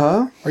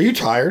 Huh? Are you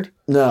tired?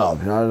 No,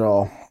 not at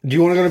all. Do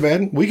you want to go to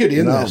bed? We could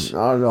end this.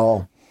 Not at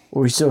all.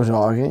 Are we still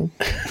talking?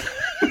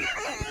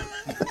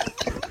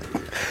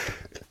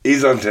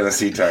 He's on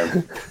Tennessee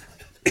time.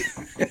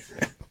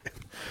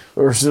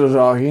 We're still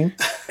talking?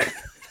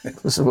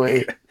 Just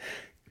wait.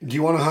 Do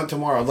you want to hunt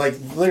tomorrow? Like,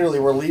 literally,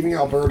 we're leaving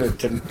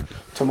Alberta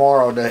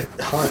tomorrow to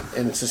hunt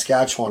in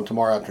Saskatchewan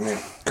tomorrow afternoon.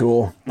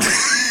 Cool.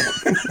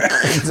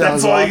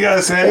 That's all you got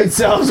to say? It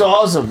sounds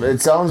awesome.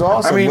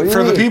 I mean,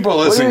 for the people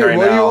listening right now,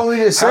 what do you want me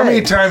to say? How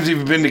many times have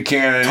you been to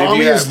Canada?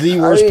 Tommy is the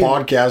worst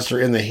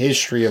podcaster in the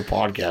history of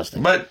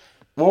podcasting. But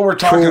what we're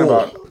talking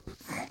about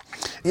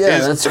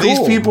that's cool. These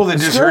people that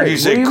just heard you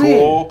say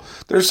cool,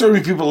 there's so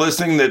many people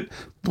listening that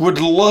would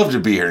love to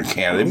be here in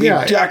Canada. Be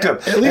jacked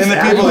up. At least and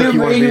the people like you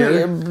want to be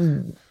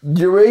here.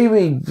 You're making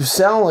me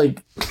sound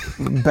like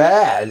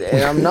bad,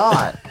 and I'm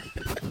not.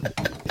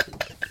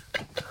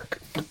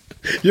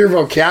 Your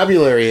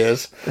vocabulary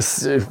is.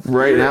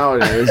 Right now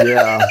it is,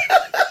 yeah.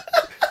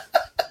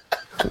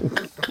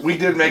 We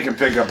did make him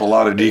pick up a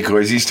lot of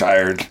decoys. He's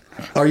tired.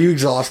 Are you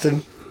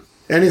exhausted?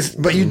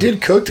 But you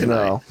did cook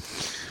tonight. No,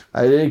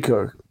 I did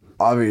cook,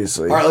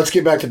 obviously. All right, let's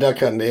get back to duck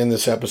hunting to end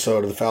this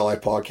episode of the Fowl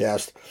Life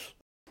Podcast.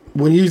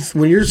 When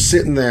you're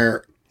sitting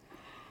there,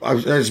 I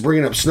was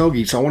bringing up snow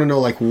geese. I want to know,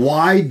 like,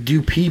 why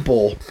do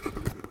people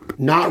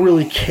not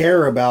really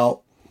care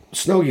about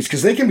snow geese?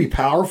 Because they can be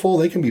powerful,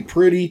 they can be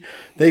pretty,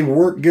 they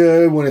work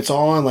good when it's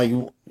on. Like,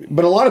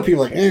 but a lot of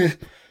people are like,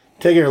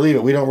 take it or leave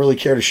it. We don't really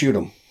care to shoot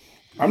them.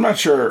 I'm not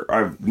sure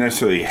I've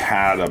necessarily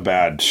had a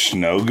bad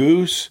snow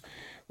goose,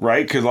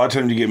 right? Because a lot of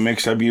times you get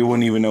mixed up, you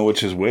wouldn't even know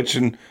which is which,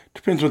 and it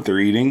depends what they're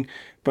eating.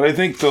 But I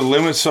think the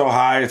limit's so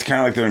high, it's kind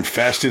of like they're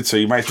infested, so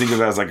you might think of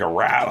it as like a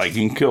rat. Like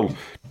you can kill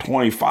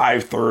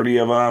 25, 30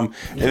 of them.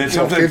 And then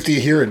 50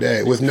 here a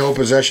day with no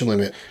possession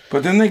limit.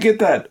 But then they get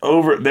that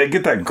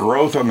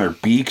growth on their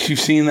beaks. You've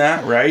seen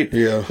that, right?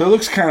 Yeah. So it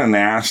looks kind of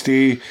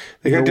nasty.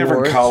 They got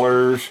different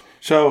colors.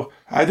 So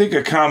I think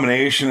a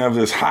combination of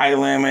this high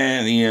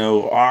limit,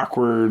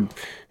 awkward,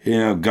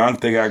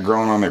 gunk they got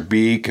growing on their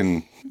beak,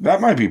 and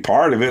that might be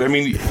part of it. I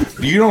mean,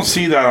 you don't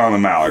see that on a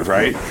mallard,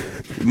 right?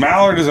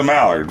 Mallard is a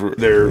mallard.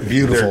 They're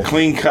beautiful. They're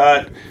clean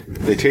cut.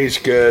 They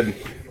taste good.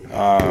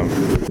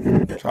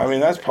 So, I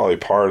mean, that's probably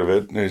part of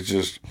it. It's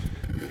just,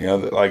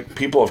 like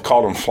people have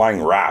called them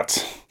flying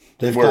rats.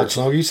 They've called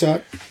snow geese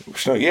that?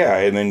 Yeah,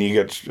 and then you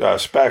get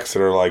specks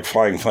that are like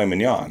flying filet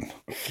mignon.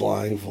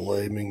 Flying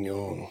filet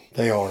mignon.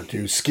 They are,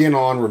 too. Skin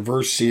on,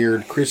 reverse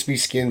seared, crispy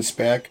skin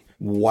speck.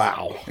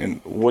 Wow.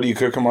 And what do you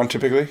cook them on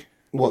typically?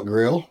 What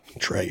grill?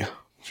 Traeger.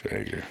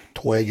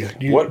 Twega.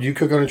 Do you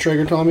cook on a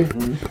Traeger, Tommy?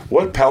 Mm-hmm.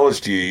 What pellets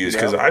do you use?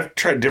 Because I've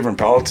tried different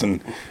pellets, and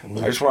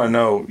I just want to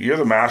know, you're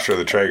the master of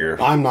the Traeger.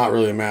 I'm not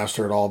really a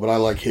master at all, but I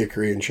like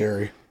hickory and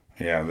cherry.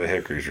 Yeah, the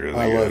hickory's really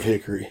good. I love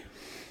hickory.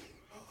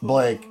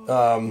 Blake,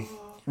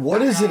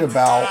 what is it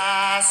about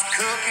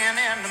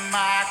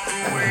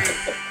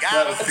microwave.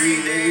 Got a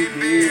 3-day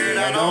beard,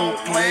 I don't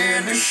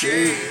plan to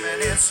shave.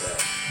 And it's a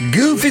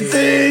goofy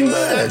thing,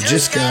 but I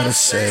just gotta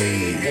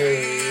say,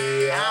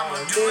 hey,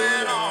 I'm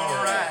doing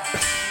alright.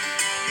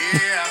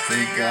 Yeah, I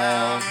think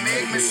I'll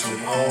make me some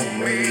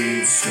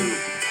homemade soup.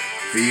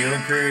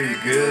 Feeling pretty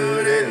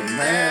good, and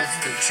that's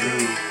the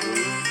truth.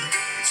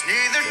 It's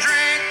neither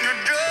drink nor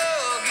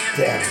drug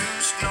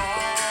induced. No,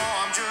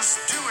 I'm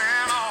just doing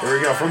alright. Here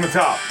we go, from the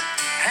top.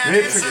 And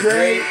it's a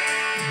great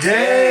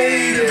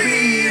day to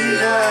be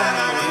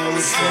alive.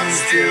 The sun's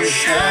still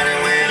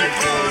shining when I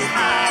close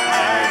my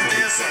eyes.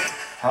 It's a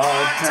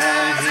hard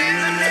times in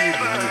the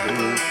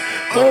neighborhood.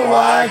 but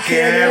why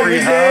can't every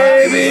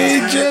day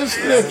be just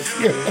this?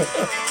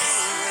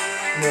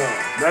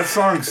 That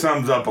song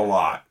sums up a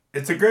lot.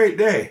 It's a great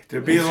day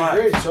to be alive.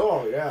 It's a great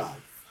song, yeah.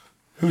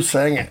 Who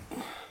sang it?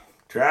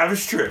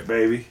 Travis Tritt,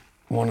 baby.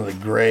 One of the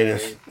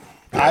greatest.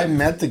 I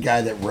met the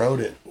guy that wrote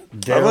it.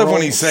 I love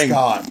when he's saying,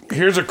 Scott.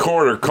 "Here's a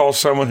quarter, call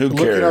someone who Look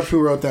cares." it up who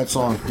wrote that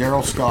song.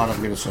 Daryl Scott, I'm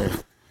going to say.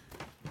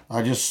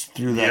 I just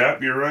threw that.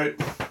 Yep, you're right.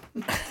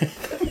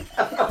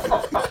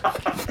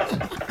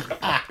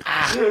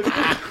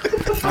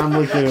 I'm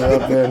looking it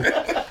up then.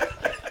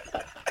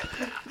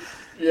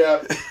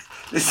 Yep.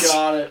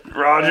 Got it.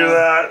 Roger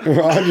that.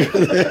 Roger.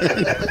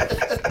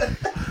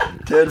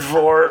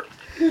 10-4.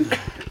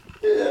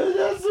 Yeah,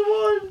 that's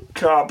the one.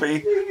 Copy.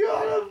 You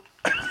got him.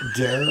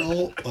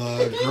 Daryl,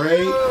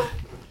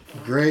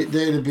 great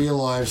day to be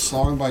alive.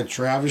 Song by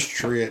Travis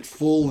Tritt.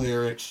 Full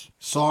lyrics.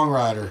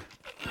 Songwriter.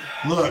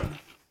 Look.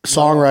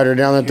 Songwriter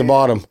down at the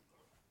bottom.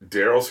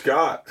 Daryl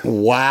Scott.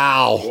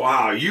 Wow.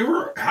 Wow,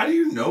 how do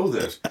you know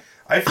this?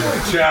 I feel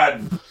like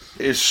Chad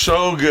is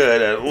so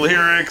good at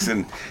lyrics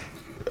and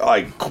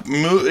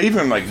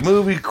even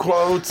movie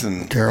quotes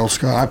and Daryl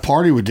Scott. I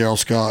party with Daryl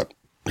Scott.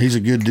 He's a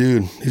good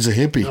dude. He's a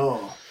hippie.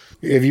 Oh.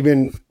 Have you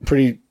been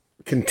pretty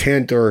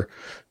content or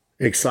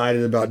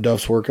excited about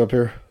Duff's work up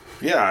here?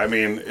 yeah, I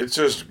mean, it's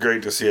just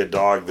great to see a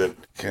dog that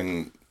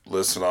can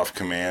listen off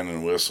command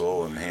and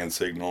whistle and hand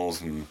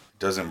signals and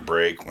doesn't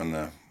break when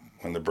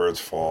the birds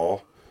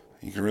fall.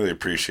 You can really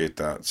appreciate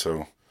that.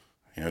 So,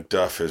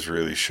 Duff has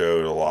really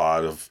showed a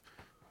lot of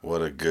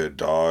what a good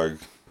dog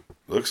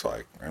looks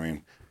like. I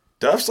mean,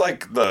 Duff's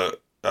like a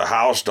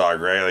house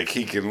dog, right? Like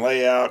he can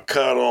lay out,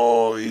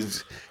 cuddle.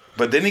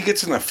 But then he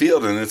gets in the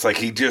field and it's like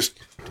he just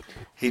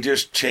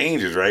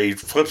changes, right? He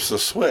flips the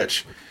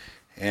switch,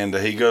 and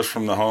he goes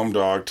from the home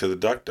dog to the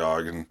duck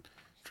dog, and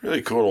it's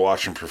really cool to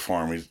watch him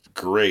perform. He's a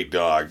great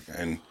dog,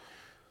 and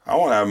I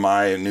want to have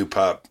my new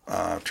pup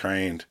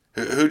trained.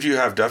 Who'd you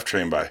have Duff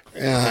trained by?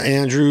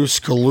 Andrew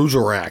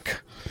Skaluzarak,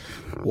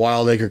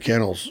 Wild Acre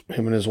Kennels.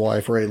 Him and his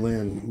wife, Ray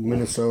Lynn,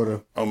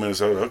 Minnesota. Oh,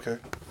 Minnesota, okay.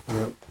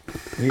 Yep.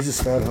 He's a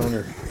stud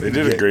hunter. They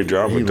did a great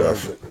job with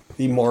Duff.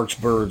 He marks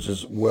birds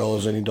as well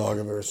as any dog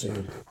I've ever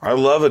seen. I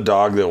love a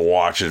dog that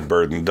watches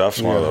birds, and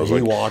Duff's one of those.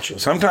 He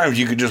watches. Sometimes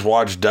you could just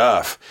watch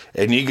Duff,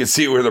 and you can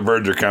see where the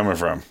birds are coming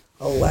from.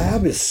 A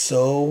lab is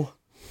so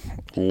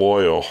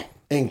Loyal.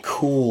 and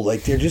cool.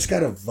 Like, they just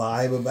got a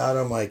vibe about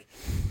him. Like,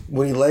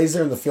 when he lays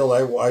there in the field,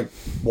 I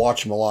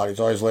watch him a lot. He's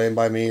always laying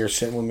by me or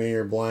sitting with me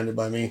or blinded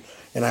by me.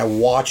 And I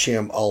watch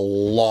him a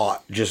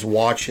lot. Just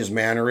watch his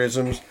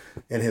mannerisms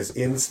and his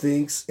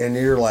instincts. And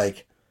you're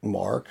like,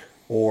 mark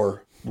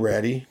or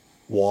ready,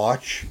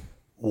 watch.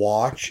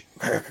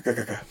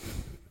 Yeah.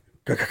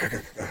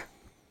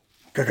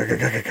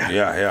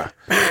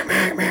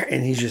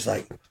 And he's just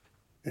like,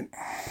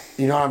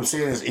 you know what I'm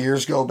saying? His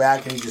ears go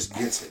back and he just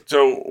gets it.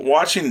 So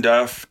watching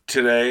Duff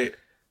today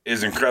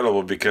is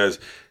incredible because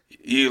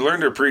you learn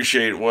to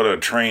appreciate what a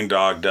trained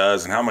dog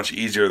does and how much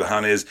easier the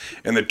hunt is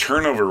and the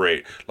turnover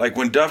rate. Like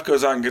when Duff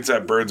goes out and gets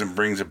that birds and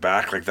brings it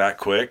back like that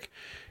quick,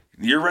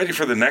 you're ready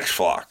for the next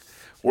flock.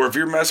 Or if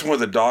you're messing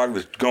with a dog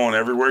that's going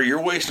everywhere,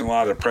 you're wasting a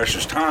lot of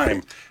precious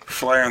time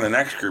flaring the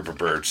next group of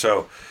birds.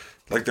 So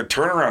like the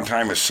turnaround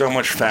time is so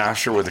much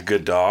faster with a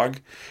good dog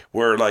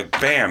where like,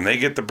 bam, they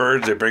get the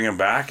birds, they bring them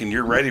back and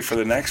you're ready for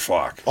the next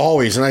flock.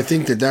 Always. And I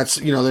think that's,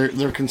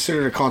 they're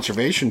considered a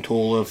conservation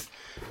tool of,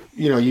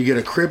 you get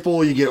a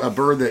cripple, you get a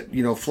bird that,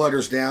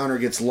 flutters down or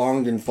gets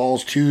lunged and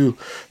falls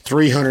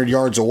 200-300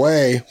 yards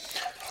away.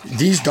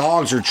 These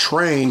dogs are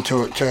trained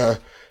to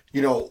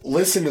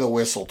listen to the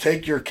whistle,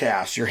 take your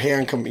cast, your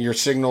your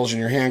signals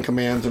and your hand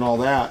commands and all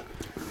that.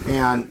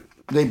 And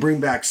they bring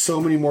back so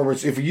many more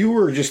birds. If you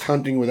were just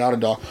hunting without a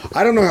dog,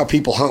 I don't know how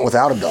people hunt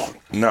without a dog.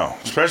 No,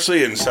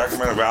 especially in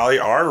Sacramento Valley,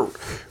 our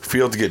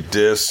fields get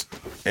dissed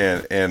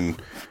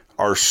and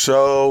are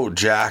so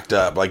jacked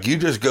up. Like you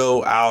just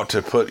go out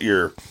to put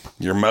your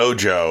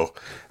mojo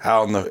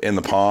out in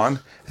the pond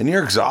and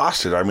you're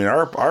exhausted. I mean,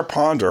 our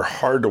ponds are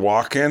hard to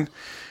walk in,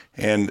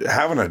 and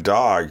having a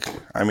dog,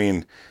 I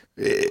mean,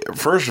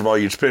 first of all,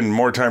 you'd spend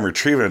more time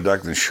retrieving a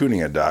duck than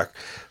shooting a duck,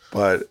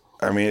 but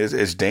I mean,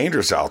 it's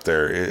dangerous out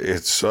there.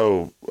 It's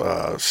so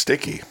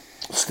sticky,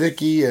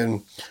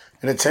 and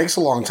it takes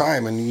a long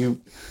time.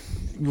 And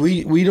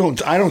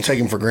I don't take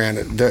him for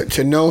granted.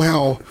 To know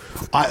how,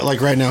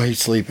 like right now he's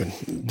sleeping.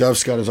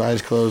 Duff's got his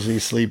eyes closed and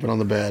he's sleeping on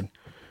the bed.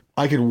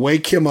 I could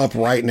wake him up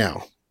right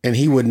now and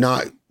he would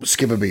not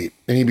skip a beat,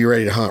 and he'd be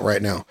ready to hunt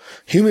right now.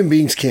 Human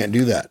beings can't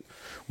do that.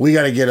 We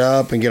got to get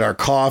up and get our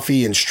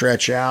coffee and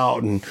stretch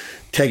out and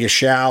take a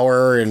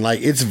shower. And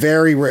like, it's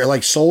very rare.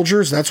 Like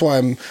soldiers, that's why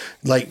I'm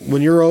like,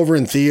 when you're over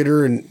in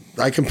theater and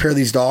I compare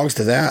these dogs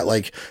to that,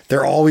 like they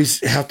always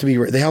got to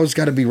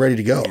be ready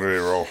to go. Ready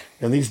to roll.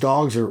 And these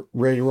dogs are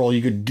ready to roll.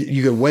 You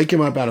could wake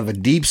him up out of a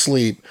deep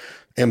sleep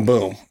and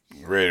boom.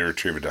 Ready to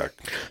retrieve a duck.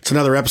 It's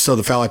another episode of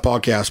the Fowl Life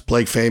Podcast.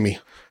 Blake Famey,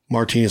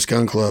 Martinez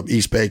Gun Club,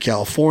 East Bay,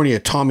 California.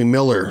 Tommy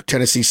Miller,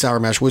 Tennessee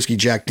Sour Mash Whiskey.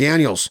 Jack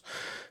Daniels.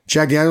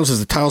 Jack Daniels is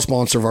the title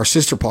sponsor of our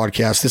sister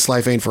podcast, This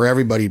Life Ain't For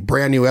Everybody.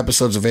 Brand new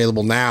episodes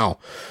available now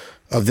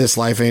of This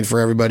Life Ain't For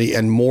Everybody,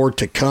 and more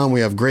to come. We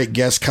have great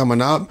guests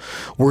coming up.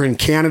 We're in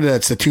Canada.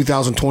 It's the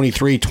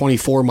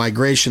 2023-24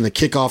 migration, the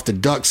kickoff to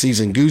duck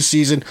season, goose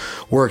season.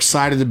 We're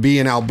excited to be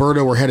in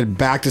Alberta. We're headed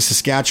back to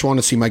Saskatchewan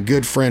to see my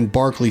good friend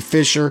Barkley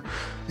Fisher,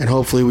 and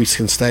hopefully we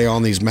can stay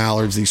on these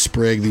mallards, these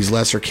sprig, these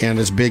lesser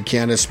Canadas, big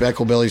Canadas,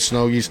 speckled belly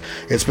snogies.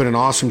 It's been an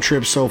awesome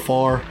trip so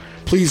far.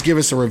 Please give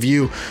us a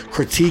review,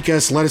 critique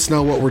us, let us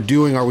know what we're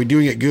doing. Are we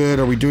doing it good?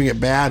 Are we doing it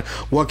bad?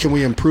 What can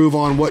we improve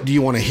on? What do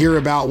you want to hear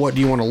about? What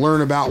do you want to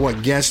learn about?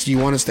 What guests do you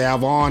want us to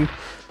have on?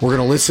 We're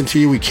going to listen to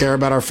you. We care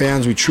about our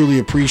fans. We truly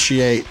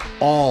appreciate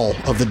all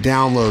of the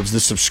downloads,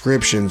 the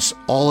subscriptions,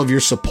 all of your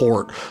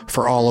support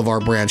for all of our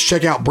brands.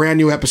 Check out brand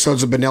new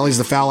episodes of Benelli's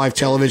The Fowl Life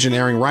Television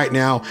airing right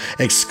now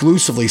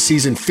exclusively.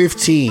 Season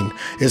 15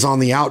 is on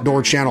the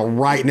Outdoor Channel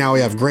right now. We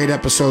have great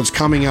episodes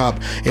coming up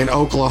in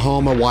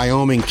Oklahoma,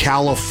 Wyoming,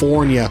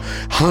 California,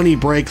 Honey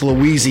Break,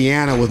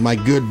 Louisiana with my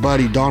good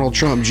buddy Donald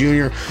Trump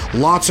Jr.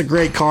 Lots of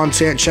great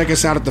content. Check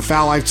us out at The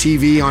Fowl Life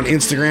TV on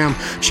Instagram.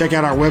 Check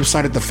out our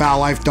website at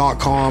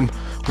thefowllife.com.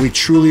 We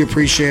truly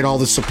appreciate all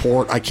the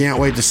support. I can't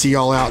wait to see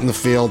y'all out in the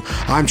field.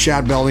 I'm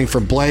Chad Belding for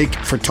Blake,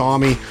 for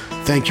Tommy.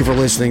 Thank you for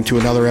listening to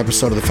another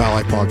episode of the Fowl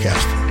Life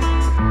Podcast.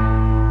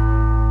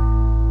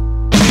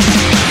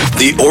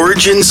 The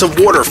origins of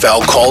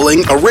waterfowl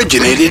calling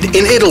originated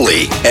in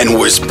Italy and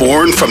was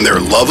born from their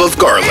love of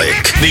garlic.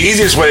 The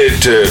easiest way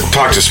to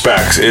talk to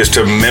specs is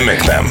to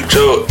mimic them.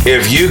 So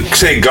if you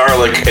say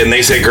garlic and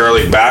they say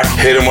garlic back,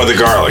 hit them with the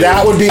garlic.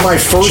 That would be my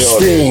first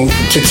thing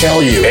to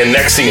tell you. And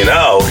next thing you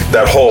know,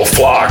 that whole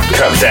flock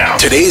comes down.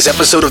 Today's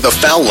episode of The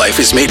Fowl Life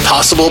is made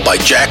possible by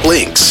Jack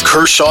Links,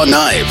 KERSHAW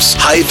Knives,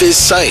 Hi-Viz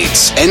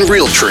Sights, and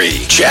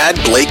Realtree. Chad,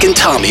 Blake, and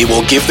Tommy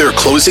will give their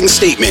closing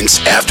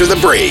statements after the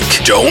break.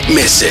 Don't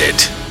miss it.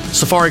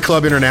 Safari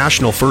Club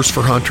International, first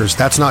for hunters.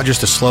 That's not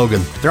just a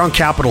slogan. They're on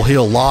Capitol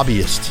Hill,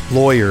 lobbyists,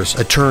 lawyers,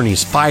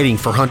 attorneys, fighting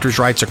for hunters'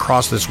 rights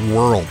across this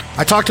world.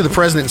 I talk to the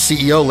president and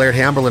CEO, Laird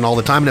Hamberlin, all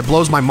the time, and it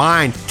blows my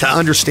mind to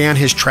understand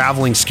his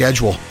traveling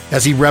schedule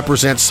as he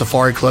represents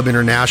Safari Club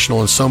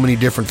International in so many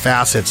different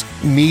facets.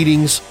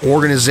 Meetings,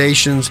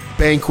 organizations,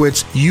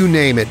 banquets, you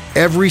name it.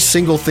 Every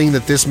single thing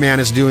that this man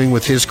is doing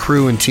with his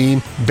crew and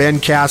team, Ben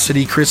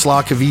Cassidy, Chris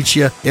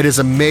Lacavicia, it is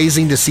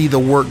amazing to see the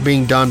work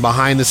being done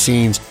behind the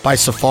scenes by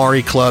Safari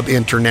Club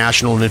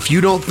International. And if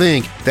you don't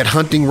think that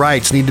hunting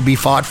rights need to be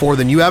fought for,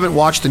 then you haven't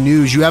watched the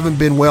news, you haven't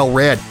been well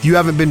read, you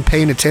haven't been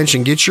paying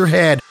attention. Get your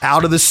head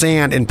out of the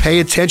sand and pay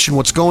attention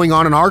what's going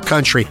on in our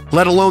country,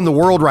 let alone the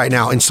world right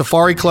now. And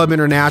Safari Club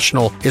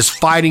International is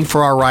fighting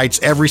for our rights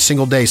every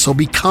single day. So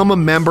become a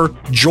member,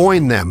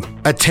 join them,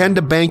 attend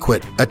a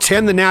banquet,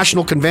 attend the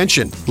National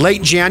Convention.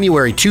 Late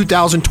January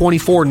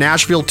 2024,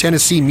 Nashville,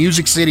 Tennessee,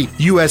 Music City,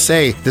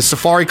 USA. The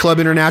Safari Club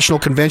International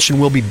Convention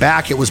will be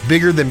back. It was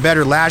bigger than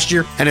better last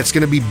year, and it's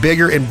going to be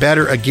bigger and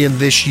better again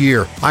this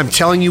year. I'm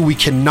telling you, we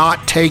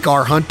cannot take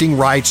our hunting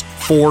rights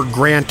for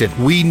granted.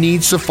 We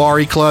need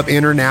Safari Club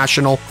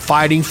International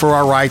fighting for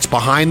our rights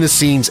behind the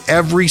scenes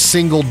every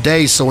single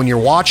day. So when you're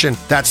watching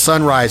that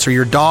sunrise or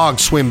your dog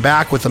swim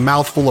back with a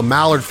mouthful of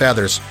mallard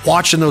feathers,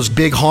 watching those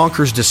big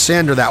honkers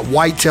descend or that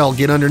whitetail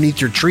get underneath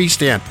your tree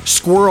stand,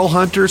 squirrel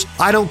hunters,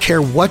 I don't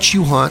care what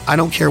you hunt, I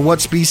don't care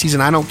what species,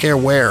 and I don't care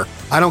where.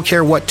 I don't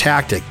care what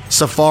tactic.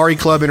 Safari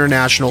Club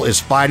International is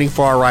fighting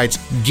for our rights.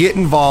 Get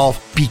involved.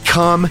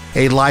 Become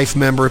a life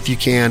member if you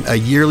can, a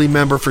yearly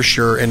member for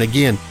sure. And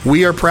again,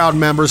 we are proud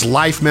members,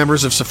 life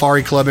members of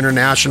Safari Club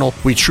International.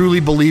 We truly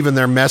believe in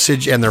their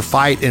message and their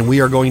fight, and we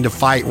are going to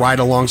fight right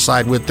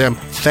alongside with them.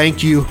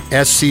 Thank you,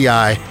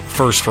 SCI.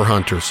 First for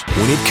hunters.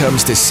 When it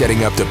comes to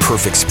setting up the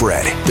perfect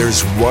spread,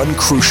 there's one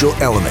crucial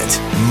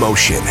element: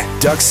 motion.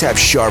 Ducks have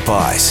sharp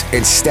eyes,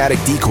 and static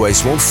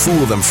decoys won't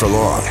fool them for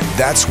long.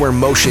 That's where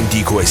motion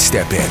decoys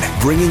step in,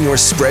 bringing your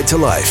spread to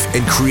life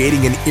and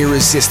creating an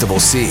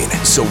irresistible scene.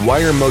 So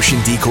why are motion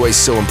decoys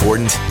so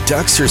important?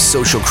 Ducks are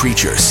social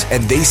creatures,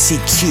 and they seek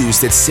cues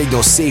that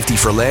signal safety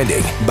for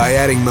landing. By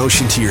adding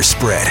motion to your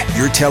spread,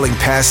 you're telling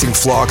passing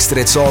flocks that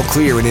it's all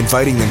clear and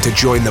inviting them to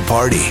join the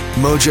party.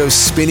 Mojo's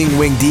spinning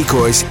wing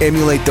decoys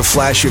Emulate the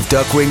flash of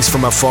duck wings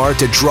from afar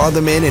to draw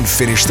them in and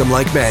finish them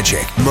like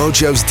magic.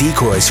 Mojo's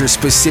decoys are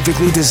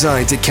specifically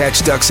designed to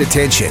catch ducks'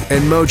 attention,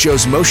 and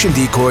Mojo's motion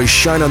decoys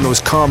shine on those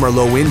calm or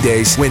low wind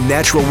days when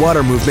natural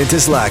water movement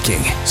is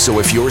lacking. So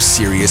if you're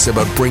serious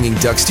about bringing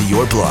ducks to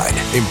your blind,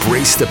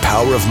 embrace the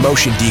power of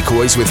motion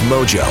decoys with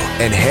Mojo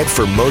and head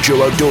for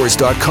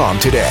MojoOutdoors.com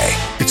today.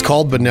 It's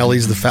called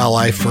Benelli's The Fowl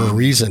Life for a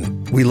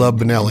reason. We love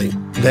Benelli.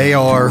 They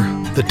are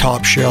the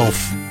top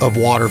shelf of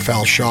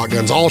waterfowl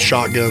shotguns, all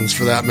shotguns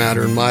for that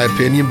matter, in my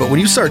opinion. But when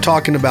you start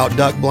talking about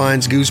duck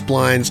blinds, goose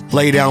blinds,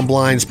 lay down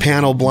blinds,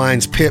 panel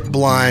blinds, pit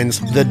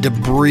blinds, the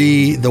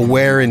debris, the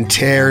wear and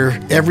tear,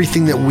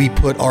 everything that we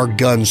put our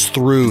guns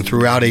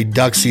throughout a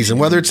duck season,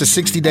 whether it's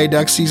a 60-day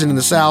duck season in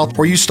the south,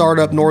 or you start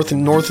up north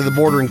of the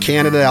border in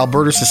Canada,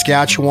 Alberta,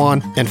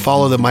 Saskatchewan, and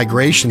follow the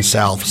migration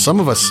south. Some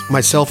of us,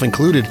 myself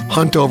included,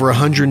 hunt over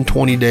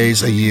 120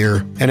 days a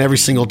year, and every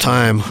single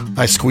time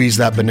I squeeze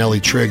that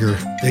Benelli trigger,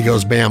 it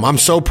goes bam. I'm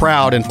so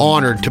proud and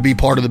honored to be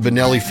part of the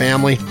Benelli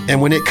family.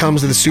 And when it comes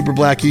to the Super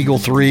Black Eagle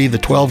 3, the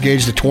 12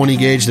 gauge, the 20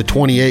 gauge, the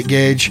 28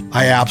 gauge,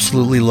 I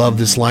absolutely love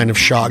this line of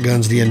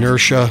shotguns. The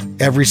inertia,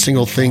 every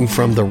single thing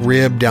from the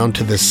rib down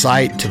to the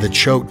sight, to the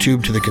choke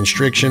tube, to the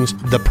constrictions,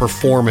 the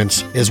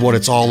performance is what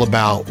it's all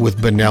about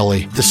with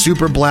Benelli. The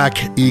Super Black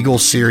Eagle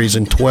series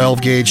in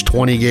 12 gauge,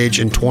 20 gauge,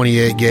 and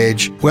 28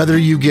 gauge. Whether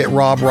you get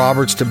Rob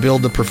Roberts to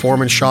build the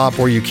performance shop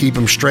or you keep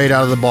them straight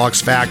out of the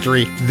box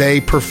factory, they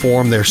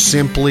perform. They're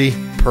simply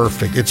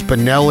perfect. It's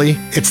Benelli.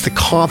 It's the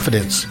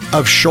confidence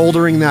of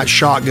shouldering that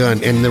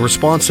shotgun and the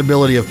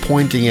responsibility of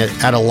pointing it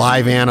at a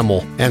live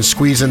animal and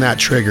squeezing that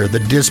trigger. The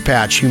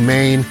dispatch,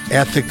 humane,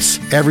 ethics,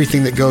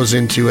 everything that goes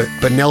into it.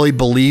 Benelli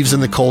believes in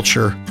the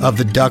culture of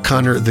the duck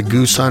hunter, the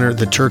goose hunter,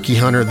 the turkey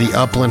hunter, the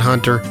upland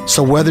hunter.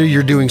 So whether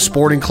you're doing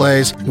sporting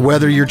clays,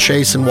 whether you're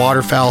chasing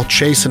waterfowl,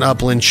 chasing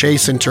upland,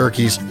 chasing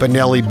turkeys,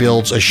 Benelli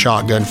builds a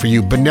shotgun for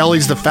you.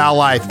 Benelli's The Fowl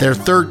Life. They're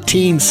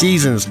 13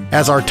 seasons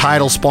as our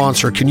title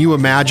sponsor. Can you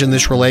imagine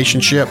this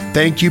relationship?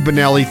 Thank you,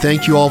 Benelli.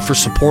 Thank you all for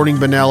supporting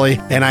Benelli.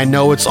 And I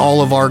know it's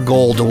all of our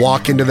goal to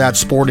walk into that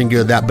sporting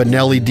good, that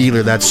Benelli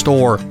dealer, that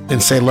store,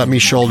 and say, let me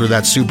shoulder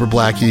that Super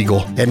Black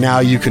Eagle. And now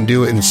you can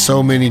do it in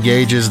so many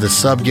gauges, the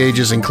sub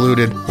gauges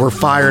included. We're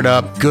fired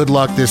up. Good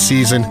luck this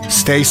season.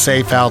 Stay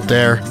safe out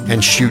there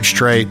and shoot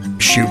straight.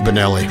 Shoot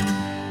Benelli.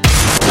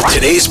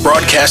 Today's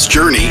broadcast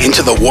journey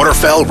into the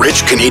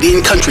waterfowl-rich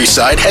Canadian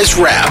countryside has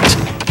wrapped.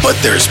 But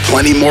there's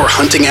plenty more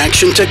hunting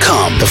action to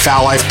come. The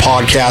Fowl Life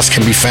podcast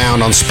can be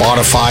found on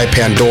Spotify,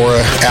 Pandora,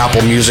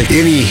 Apple Music,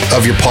 any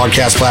of your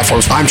podcast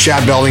platforms. I'm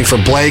Chad Belding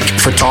for Blake,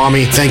 for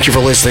Tommy. Thank you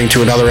for listening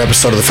to another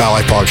episode of the Fowl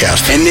Life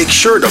podcast. And make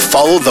sure to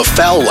follow The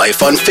Fowl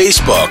Life on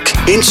Facebook,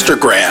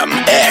 Instagram,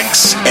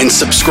 X, and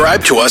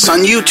subscribe to us on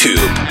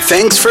YouTube.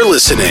 Thanks for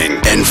listening,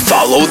 and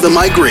follow the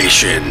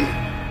migration.